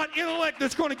it's not intellect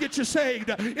that's going to get you saved.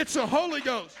 It's the Holy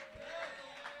Ghost.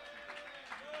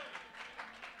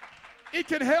 It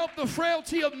can help the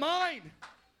frailty of mind,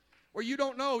 where you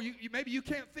don't know, maybe you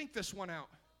can't think this one out.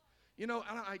 You know,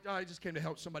 I just came to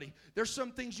help somebody. There's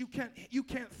some things you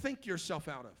can't think yourself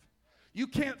out of. You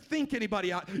can't think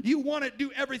anybody out. You want to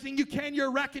do everything you can.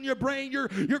 You're racking your brain. You're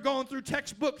going through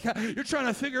textbook. You're trying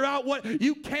to figure out what.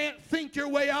 You can't think your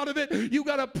way out of it. You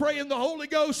got to pray in the Holy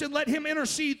Ghost and let Him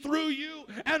intercede through you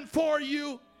and for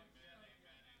you.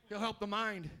 He'll help the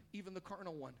mind, even the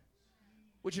carnal one,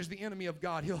 which is the enemy of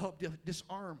God. He'll help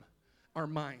disarm our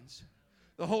minds.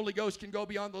 The Holy Ghost can go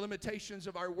beyond the limitations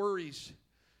of our worries.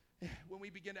 When we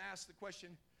begin to ask the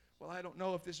question, well, I don't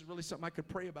know if this is really something I could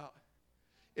pray about.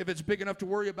 If it's big enough to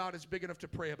worry about, it's big enough to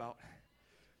pray about.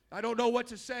 I don't know what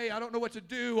to say. I don't know what to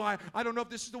do. I don't know if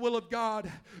this is the will of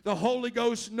God. The Holy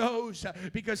Ghost knows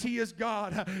because He is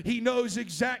God. He knows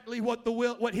exactly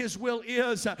what His will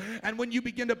is. And when you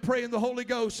begin to pray in the Holy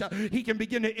Ghost, He can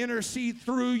begin to intercede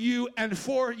through you and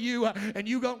for you. And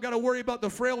you don't got to worry about the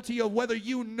frailty of whether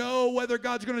you know whether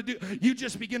God's going to do. You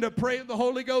just begin to pray in the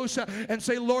Holy Ghost and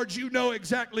say, Lord, you know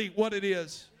exactly what it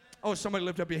is. Oh, somebody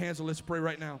lift up your hands and let's pray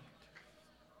right now.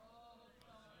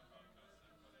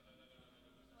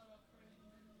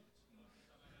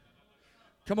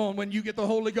 Come on, when you get the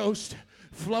Holy Ghost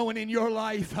flowing in your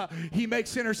life, He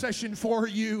makes intercession for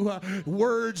you.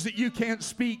 Words that you can't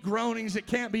speak, groanings that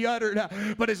can't be uttered.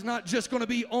 But it's not just going to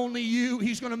be only you.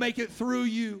 He's going to make it through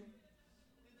you.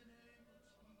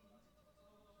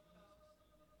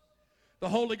 The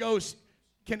Holy Ghost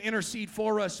can intercede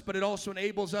for us, but it also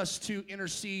enables us to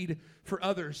intercede for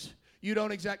others. You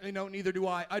don't exactly know, neither do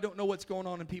I. I don't know what's going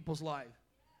on in people's lives.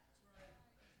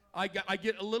 I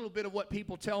get a little bit of what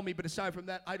people tell me, but aside from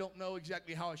that, I don't know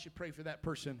exactly how I should pray for that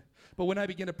person. But when I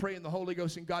begin to pray in the Holy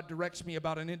Ghost and God directs me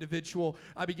about an individual,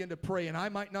 I begin to pray, and I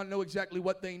might not know exactly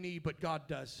what they need, but God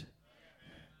does.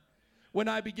 When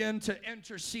I begin to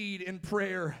intercede in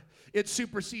prayer, it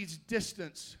supersedes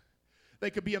distance. They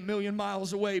could be 1,000,000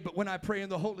 miles away, but when I pray in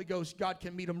the Holy Ghost, God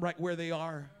can meet them right where they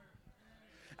are.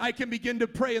 I can begin to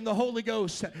pray in the Holy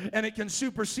Ghost, and it can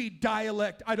supersede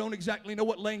dialect. I don't exactly know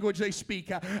what language they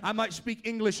speak. I might speak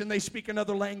English, and they speak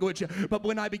another language. But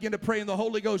when I begin to pray in the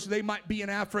Holy Ghost, they might be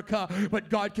in Africa, but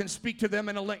God can speak to them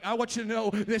in a language. I want you to know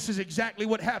this is exactly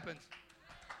what happens.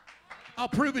 I'll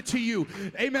prove it to you.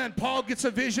 Amen. Paul gets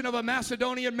a vision of a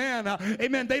Macedonian man.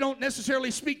 Amen. They don't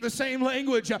necessarily speak the same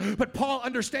language, but Paul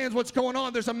understands what's going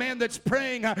on. There's a man that's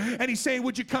praying, and he's saying,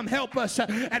 would you come help us?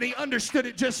 And he understood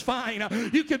it just fine.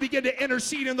 You can begin to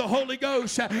intercede in the Holy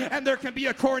Ghost, and there can be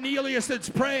a Cornelius that's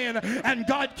praying, and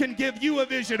God can give you a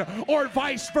vision, or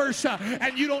vice versa,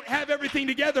 and you don't have everything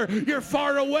together. You're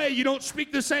far away. You don't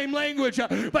speak the same language,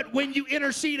 but when you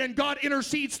intercede and God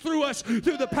intercedes through us,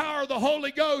 through the power of the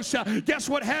Holy Ghost, guess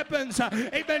what happens?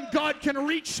 Amen. God can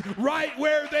reach right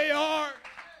where they are.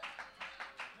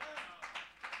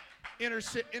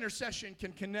 Intercession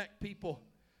can connect people.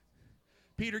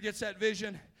 Peter gets that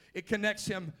vision. It connects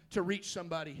him to reach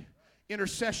somebody.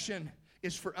 Intercession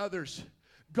is for others.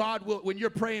 God will, when you're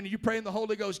praying and you pray in the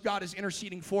Holy Ghost, God is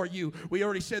interceding for you. We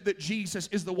already said that Jesus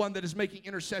is the one that is making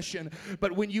intercession.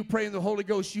 But when you pray in the Holy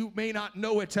Ghost, you may not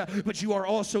know it, but you are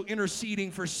also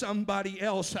interceding for somebody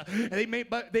else. They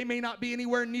may not be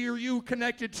anywhere near you,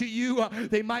 connected to you.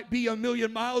 They might be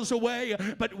 1,000,000 miles away.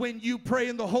 But when you pray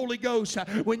in the Holy Ghost,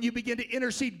 when you begin to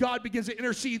intercede, God begins to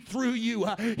intercede through you.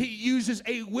 He uses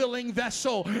a willing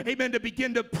vessel, amen, to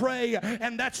begin to pray.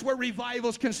 And that's where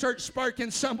revivals can start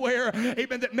sparking somewhere,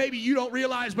 amen, that maybe you don't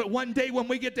realize, but one day when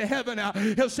we get to heaven,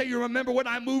 He'll say, you remember when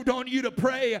I moved on you to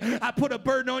pray? I put a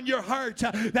burden on your heart.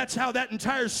 That's how that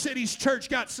entire city's church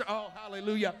got. Oh,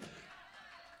 hallelujah.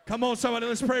 Come on, somebody,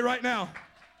 let's pray right now.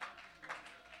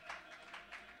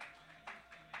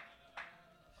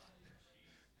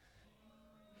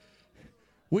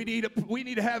 We need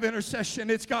to have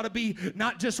intercession. It's got to be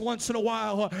not just once in a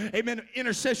while. Amen.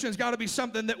 Intercession's got to be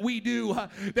something that we do.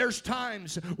 There's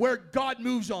times where God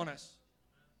moves on us.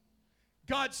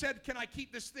 God said, can I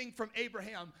keep this thing from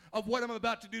Abraham of what I'm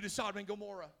about to do to Sodom and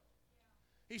Gomorrah?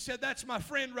 He said, that's my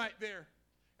friend right there.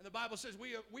 And the Bible says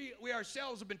we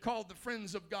ourselves have been called the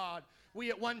friends of God.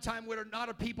 We at one time were not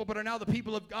a people, but are now the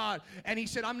people of God. And he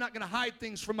said, I'm not going to hide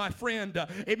things from my friend.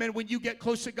 Amen. When you get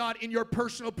close to God in your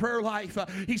personal prayer life,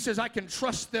 he says, I can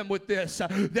trust them with this.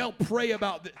 They'll pray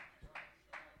about this.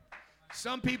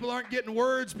 Some people aren't getting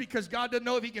words because God doesn't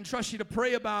know if He can trust you to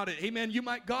pray about it. Amen. You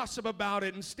might gossip about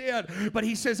it instead. But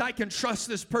He says, I can trust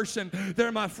this person.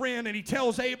 They're my friend. And He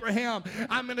tells Abraham,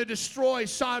 I'm going to destroy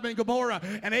Sodom and Gomorrah.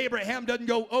 And Abraham doesn't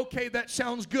go, okay, that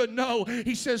sounds good. No.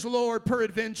 He says, Lord,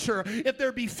 peradventure, if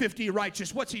there be 50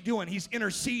 righteous, what's He doing? He's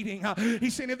interceding.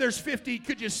 He's saying, if there's 50,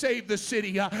 could you save the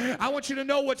city? I want you to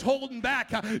know what's holding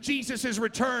back Jesus'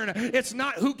 return. It's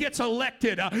not who gets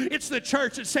elected. It's the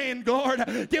church that's saying, Lord,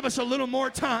 give us a little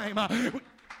more time.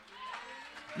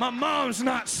 My mom's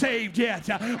not saved yet.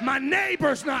 My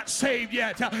neighbor's not saved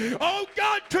yet. Oh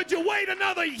God, could you wait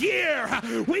another year?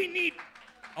 We need.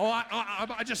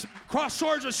 I just crossed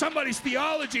swords with somebody's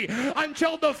theology.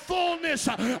 Until the fullness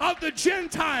of the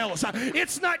Gentiles.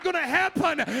 It's not going to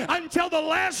happen until the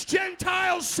last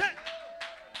Gentiles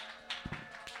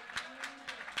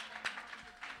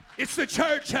It's the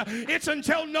church. It's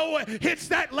until Noah hits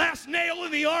that last nail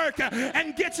in the ark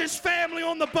and gets his family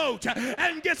on the boat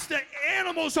and gets the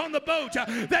animals on the boat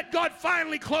that God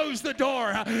finally closed the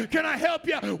door. Can I help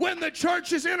you? When the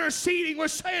church is interceding, we're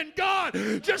saying, God,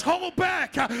 just hold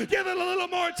back. Give it a little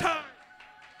more time.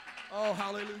 Oh,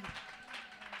 hallelujah.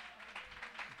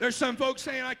 There's some folks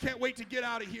saying, I can't wait to get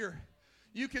out of here.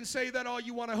 You can say that all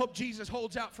you want. I hope Jesus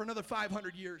holds out for another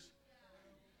 500 years.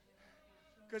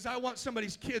 Because I want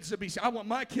somebody's kids to be saved. I want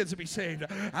my kids to be saved.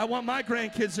 I want my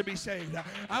grandkids to be saved.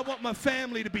 I want my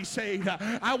family to be saved.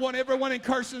 I want everyone in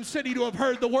Carson City to have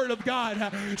heard the word of God.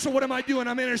 So what am I doing?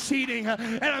 I'm interceding.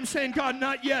 And I'm saying, God,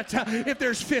 not yet. If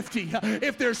there's 50,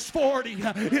 if there's 40,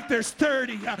 if there's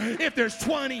 30, if there's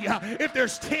 20, if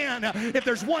there's 10, if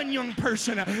there's one young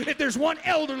person, if there's one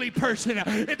elderly person,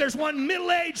 if there's one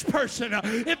middle-aged person,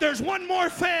 if there's one more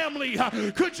family,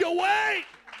 could you wait?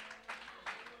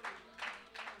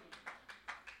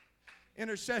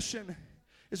 Intercession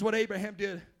is what Abraham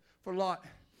did for Lot.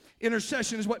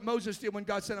 Intercession is what Moses did when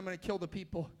God said, I'm going to kill the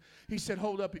people. He said,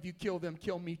 hold up, if you kill them,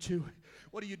 kill me too.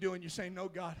 What are you doing? You're saying, no,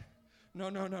 God.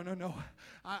 No.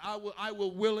 I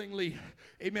will willingly,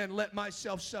 amen, let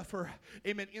myself suffer,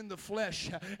 amen, in the flesh.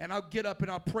 And I'll get up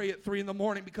and I'll pray at 3 in the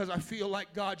morning because I feel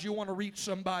like, God, you want to reach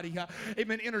somebody.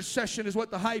 Amen. Intercession is what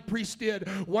the high priest did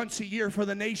once a year for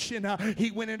the nation.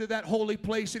 He went into that holy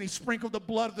place and he sprinkled the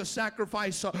blood of the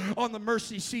sacrifice on the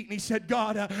mercy seat. And he said,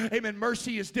 God, amen,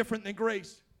 mercy is different than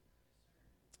grace.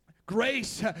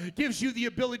 Grace gives you the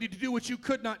ability to do what you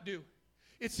could not do.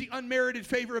 It's the unmerited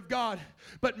favor of God,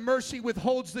 but mercy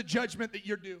withholds the judgment that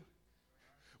you're due.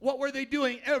 What were they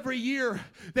doing every year?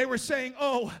 They were saying,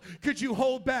 oh, could you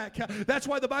hold back? That's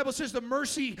why the Bible says the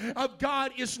mercy of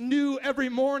God is new every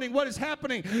morning. What is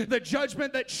happening? The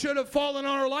judgment that should have fallen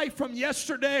on our life from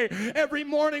yesterday. Every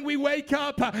morning we wake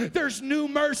up, there's new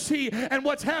mercy. And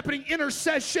what's happening?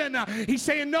 Intercession. He's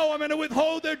saying, no, I'm going to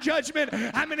withhold their judgment.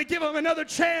 I'm going to give them another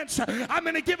chance. I'm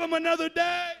going to give them another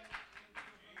day.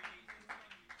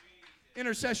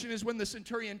 Intercession is when the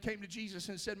centurion came to Jesus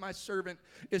and said, my servant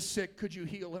is sick, could you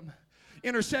heal him?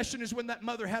 Intercession is when that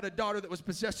mother had a daughter that was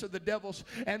possessed of the devils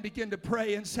and began to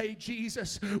pray and say,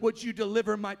 Jesus, would you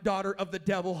deliver my daughter of the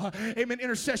devil? Amen.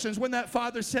 Intercession is when that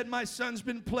father said, my son's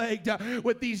been plagued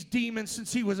with these demons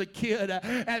since he was a kid,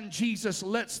 and Jesus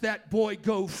lets that boy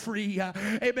go free.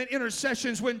 Amen.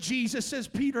 Intercession is when Jesus says,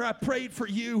 Peter, I prayed for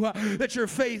you that your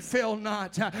faith fail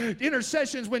not.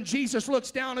 Intercession is when Jesus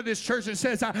looks down at his church and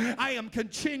says, I am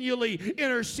continually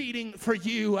interceding for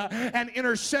you. And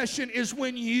intercession is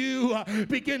when you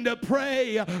begin to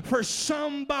pray for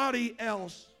somebody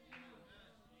else.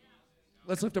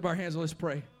 Let's lift up our hands and let's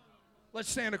pray. Let's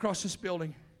stand across this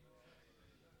building.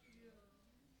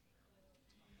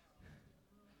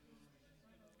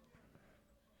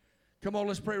 Come on,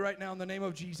 let's pray right now in the name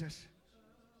of Jesus.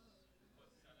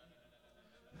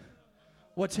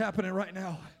 What's happening right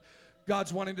now?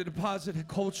 God's wanting to deposit a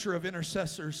culture of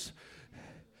intercessors.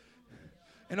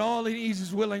 And all he needs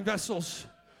is willing vessels.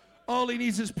 All he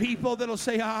needs is people that'll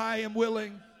say, I am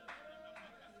willing.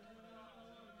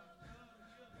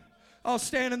 I'll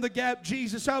stand in the gap,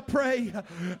 Jesus. I'll pray.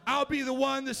 I'll be the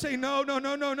one to say, no.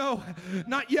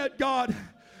 Not yet, God.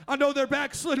 I know they're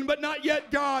backslidden, but not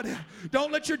yet, God.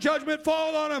 Don't let your judgment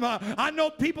fall on them. I know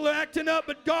people are acting up,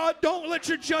 but God, don't let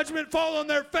your judgment fall on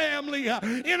their family.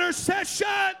 Intercession.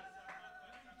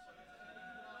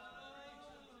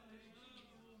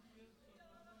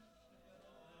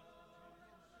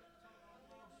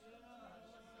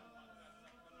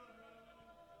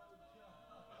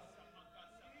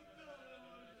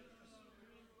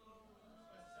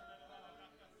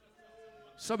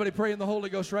 Somebody pray in the Holy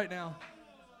Ghost right now.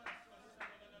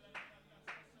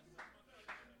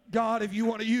 God, if you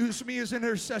want to use me as an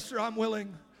intercessor, I'm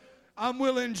willing. I'm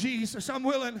willing, Jesus. I'm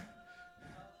willing. I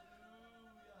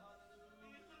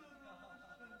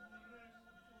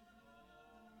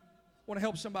want to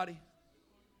help somebody.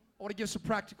 I want to give some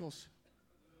practicals.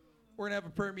 We're going to have a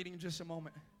prayer meeting in just a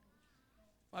moment.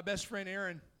 My best friend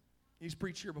Aaron, he's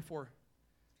preached here before.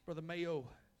 Brother Mayo.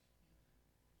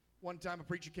 One time a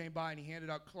preacher came by and he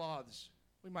handed out cloths.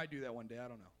 We might do that one day, I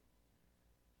don't know.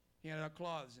 He handed out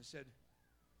cloths and said,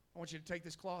 I want you to take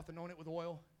this cloth, anoint it with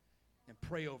oil, and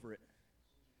pray over it.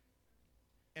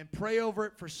 And pray over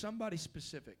it for somebody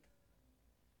specific.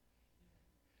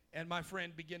 And my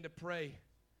friend began to pray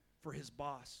for his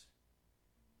boss.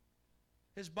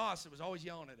 His boss that was always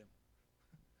yelling at him.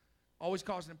 Always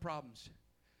causing him problems.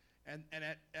 And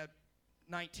at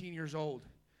 19 years old,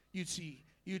 you'd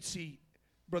see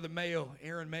Brother Mayo,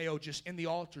 Aaron Mayo, just in the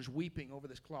altars weeping over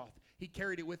this cloth. He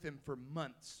carried it with him for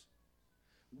months.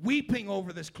 weeping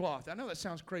over this cloth. I know that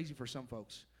sounds crazy for some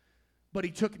folks. But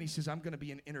he took and he says, I'm going to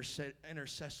be an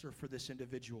intercessor for this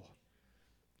individual.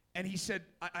 And he said,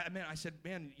 I said,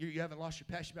 man, you haven't lost your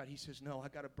passion about it. He says, no, I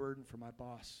got a burden for my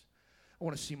boss. I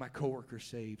want to see my coworker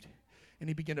saved. And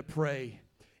he began to pray.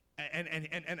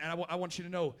 And I want you to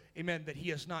know, amen, that he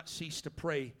has not ceased to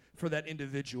pray for that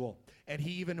individual. And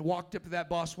he even walked up to that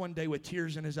boss one day with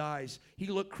tears in his eyes. He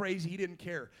looked crazy. He didn't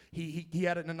care. He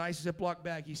had it in a nice Ziploc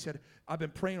bag. He said, I've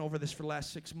been praying over this for the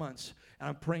last 6 months, and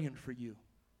I'm praying for you.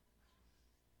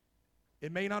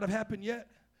 It may not have happened yet,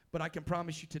 but I can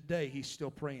promise you today he's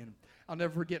still praying. I'll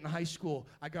never forget in high school,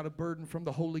 I got a burden from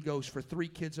the Holy Ghost for 3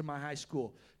 kids in my high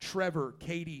school, Trevor,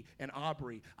 Katie, and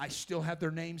Aubrey. I still have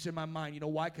their names in my mind. You know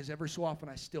why? Because every so often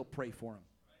I still pray for them.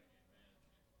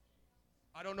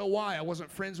 I don't know why. I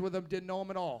wasn't friends with them, didn't know them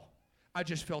at all. I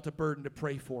just felt a burden to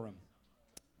pray for them.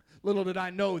 Little did I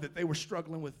know that they were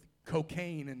struggling with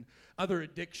cocaine and other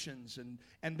addictions,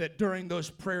 and that during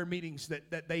those prayer meetings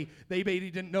that they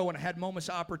maybe didn't know, and I had moments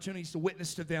of opportunities to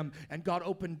witness to them, and God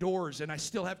opened doors, and I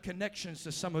still have connections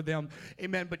to some of them,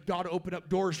 amen, but God opened up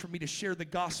doors for me to share the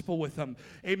gospel with them,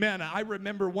 amen. I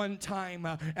remember one time,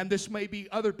 and this may be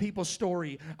other people's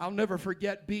story, I'll never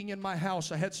forget being in my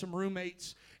house. I had some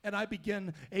roommates, and I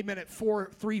began, amen, at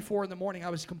 3, 4 in the morning. I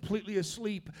was completely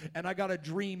asleep, and I got a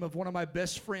dream of one of my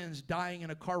best friends dying in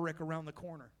a car wreck around the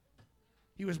corner.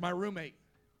 He was my roommate.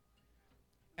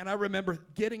 And I remember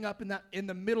getting up in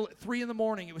the middle at 3 in the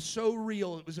morning. It was so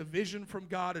real. It was a vision from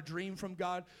God, a dream from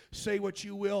God. Say what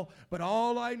you will. But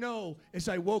all I know is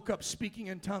I woke up speaking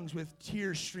in tongues with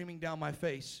tears streaming down my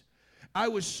face. I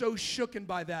was so shooken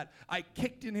by that. I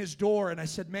kicked in his door and I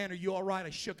said, man, are you all right? I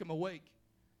shook him awake.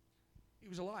 He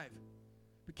was alive.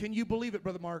 But can you believe it,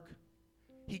 Brother Mark?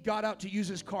 He got out to use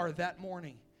his car that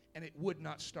morning and it would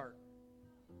not start.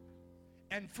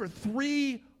 And for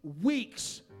 3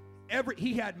 weeks,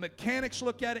 he had mechanics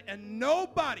look at it, and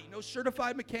nobody, no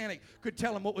certified mechanic, could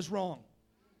tell him what was wrong.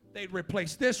 They'd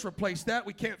replace this, replace that.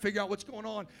 We can't figure out what's going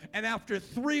on. And after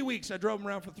 3 weeks, I drove him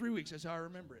around for 3 weeks. That's how I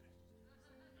remember it.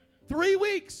 3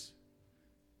 weeks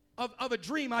of a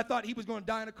dream. I thought he was going to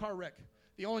die in a car wreck.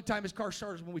 The only time his car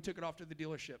started was when we took it off to the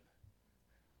dealership.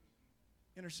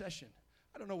 Intercession.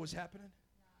 I don't know what's happening.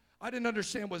 I didn't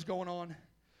understand what was going on.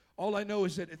 All I know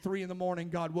is that at 3 in the morning,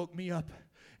 God woke me up,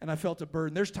 and I felt a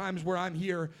burden. There's times where I'm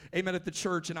here, amen, at the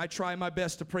church, and I try my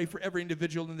best to pray for every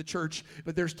individual in the church,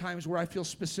 but there's times where I feel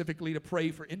specifically to pray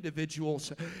for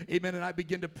individuals, amen, and I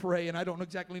begin to pray, and I don't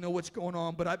exactly know what's going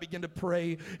on, but I begin to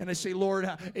pray, and I say, Lord,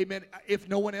 amen, if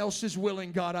no one else is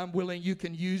willing, God, I'm willing. You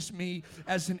can use me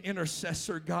as an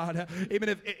intercessor, God.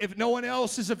 Amen. If no one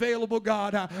else is available,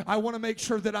 God, I want to make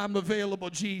sure that I'm available,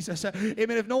 Jesus.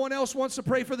 Amen. If no one else wants to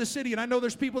pray for the city, and I know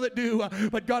there's people that do,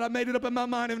 but God, I made it up in my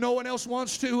mind, if no one else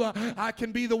wants to, I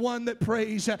can be the one that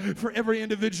prays for every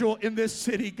individual in this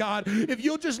city, God. If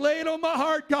you'll just lay it on my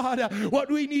heart, God,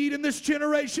 what we need in this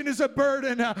generation is a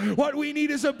burden. What we need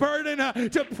is a burden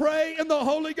to pray in the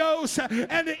Holy Ghost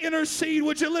and to intercede.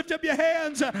 Would you lift up your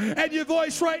hands and your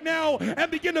voice right now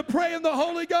and begin to pray in the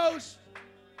Holy Ghost?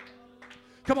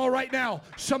 Come on right now.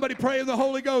 Somebody pray in the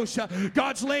Holy Ghost.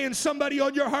 God's laying somebody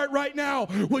on your heart right now.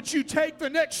 Would you take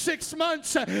the next 6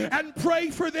 months and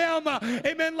pray for them?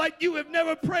 Amen. Like you have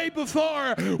never prayed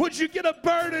before. Would you get a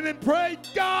burden and pray,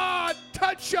 God,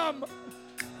 touch them?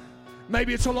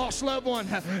 Maybe it's a lost loved one.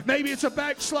 Maybe it's a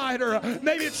backslider.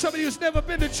 Maybe it's somebody who's never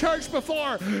been to church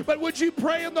before. But would you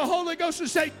pray in the Holy Ghost and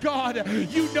say, God,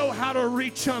 you know how to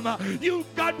reach them.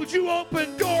 God, would you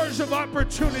open doors of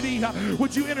opportunity?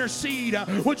 Would you intercede?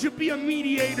 Would you be a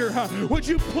mediator? Would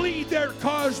you plead their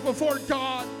cause before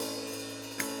God?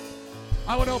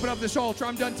 I want to open up this altar.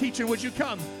 I'm done teaching. Would you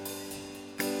come?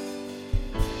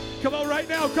 Come on right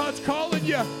now. God's calling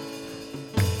you.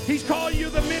 He's calling you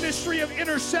the ministry of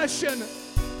intercession.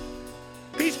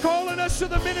 He's calling us to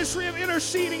the ministry of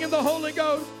interceding in the Holy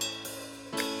Ghost.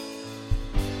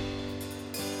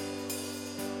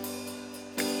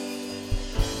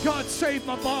 God save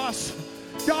my boss.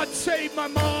 God save my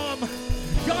mom.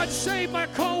 God save my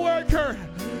coworker.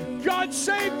 God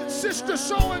save Sister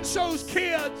so-and-so's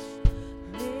kids.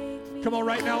 Come on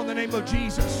right now in the name of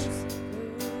Jesus.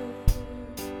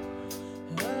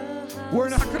 We're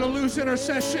not going to lose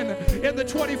intercession in the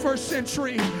 21st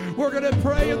century. We're going to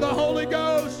pray in the Holy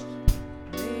Ghost.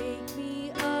 Make me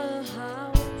a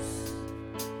house.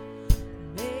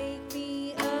 Make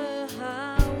me a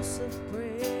house of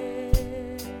prayer.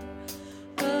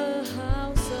 A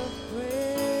house of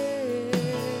prayer.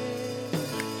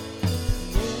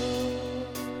 Lord,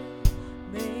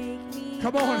 make me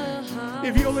Come on.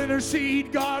 If you'll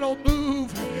intercede, God will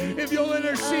move. If you'll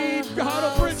intercede, God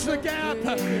will bridge the gap.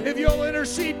 If you'll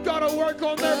intercede, God will work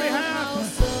on their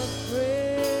behalf.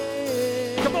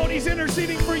 Come on, He's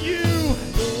interceding for you.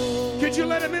 Could you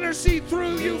let Him intercede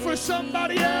through you for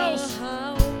somebody else?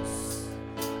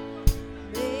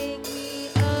 Make me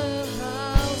a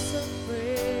house of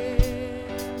prayer,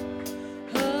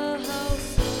 a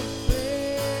house of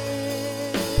prayer.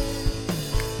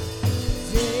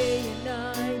 Day and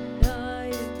night,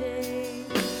 night and day,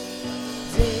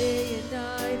 day and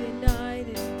night and night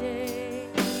and day,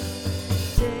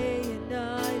 day and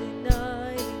night and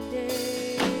night and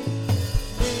day.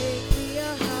 Make me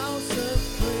a house of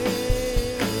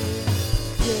prayer,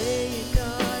 day and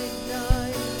night,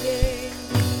 night and day,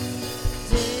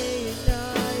 day and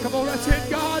night. Come on, that's it.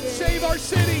 God, save our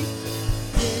city.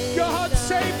 God,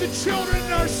 save the children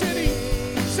in our city.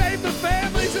 Save the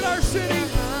families in our city.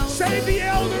 Save the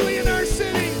elderly in our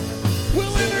city.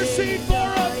 We'll intercede for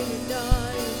them.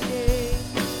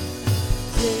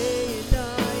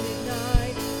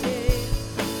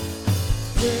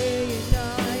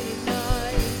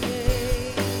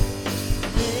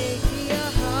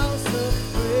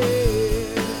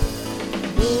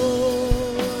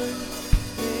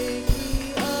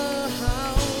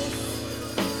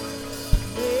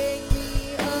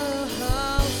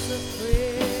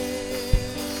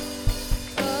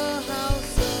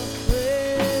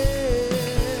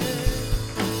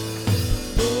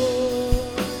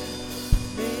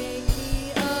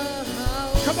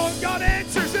 Come on, God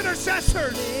answers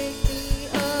intercessors. Make me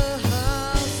a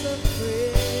house of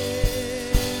prayer,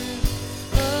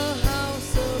 a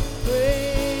house of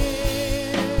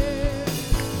prayer.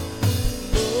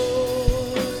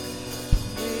 Lord,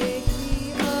 make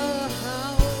me a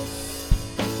house,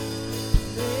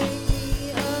 make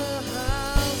me a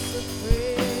house of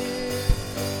prayer,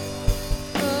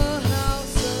 a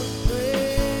house of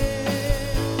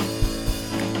prayer.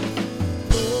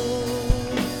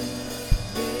 Lord,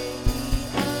 make me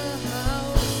a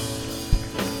house,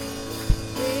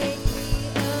 make me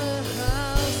a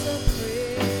house of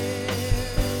prayer,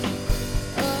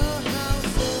 a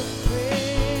house of prayer.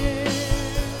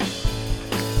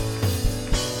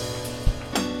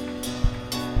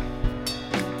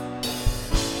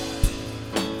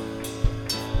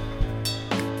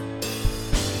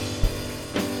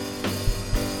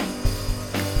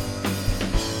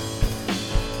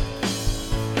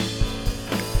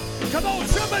 Come on,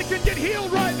 somebody can get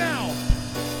healed right now.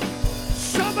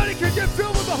 Somebody can get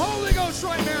filled with the Holy Ghost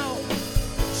right now.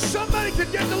 Somebody can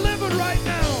get delivered right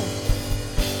now.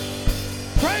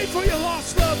 Pray for your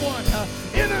lost loved one.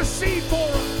 Intercede for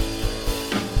them.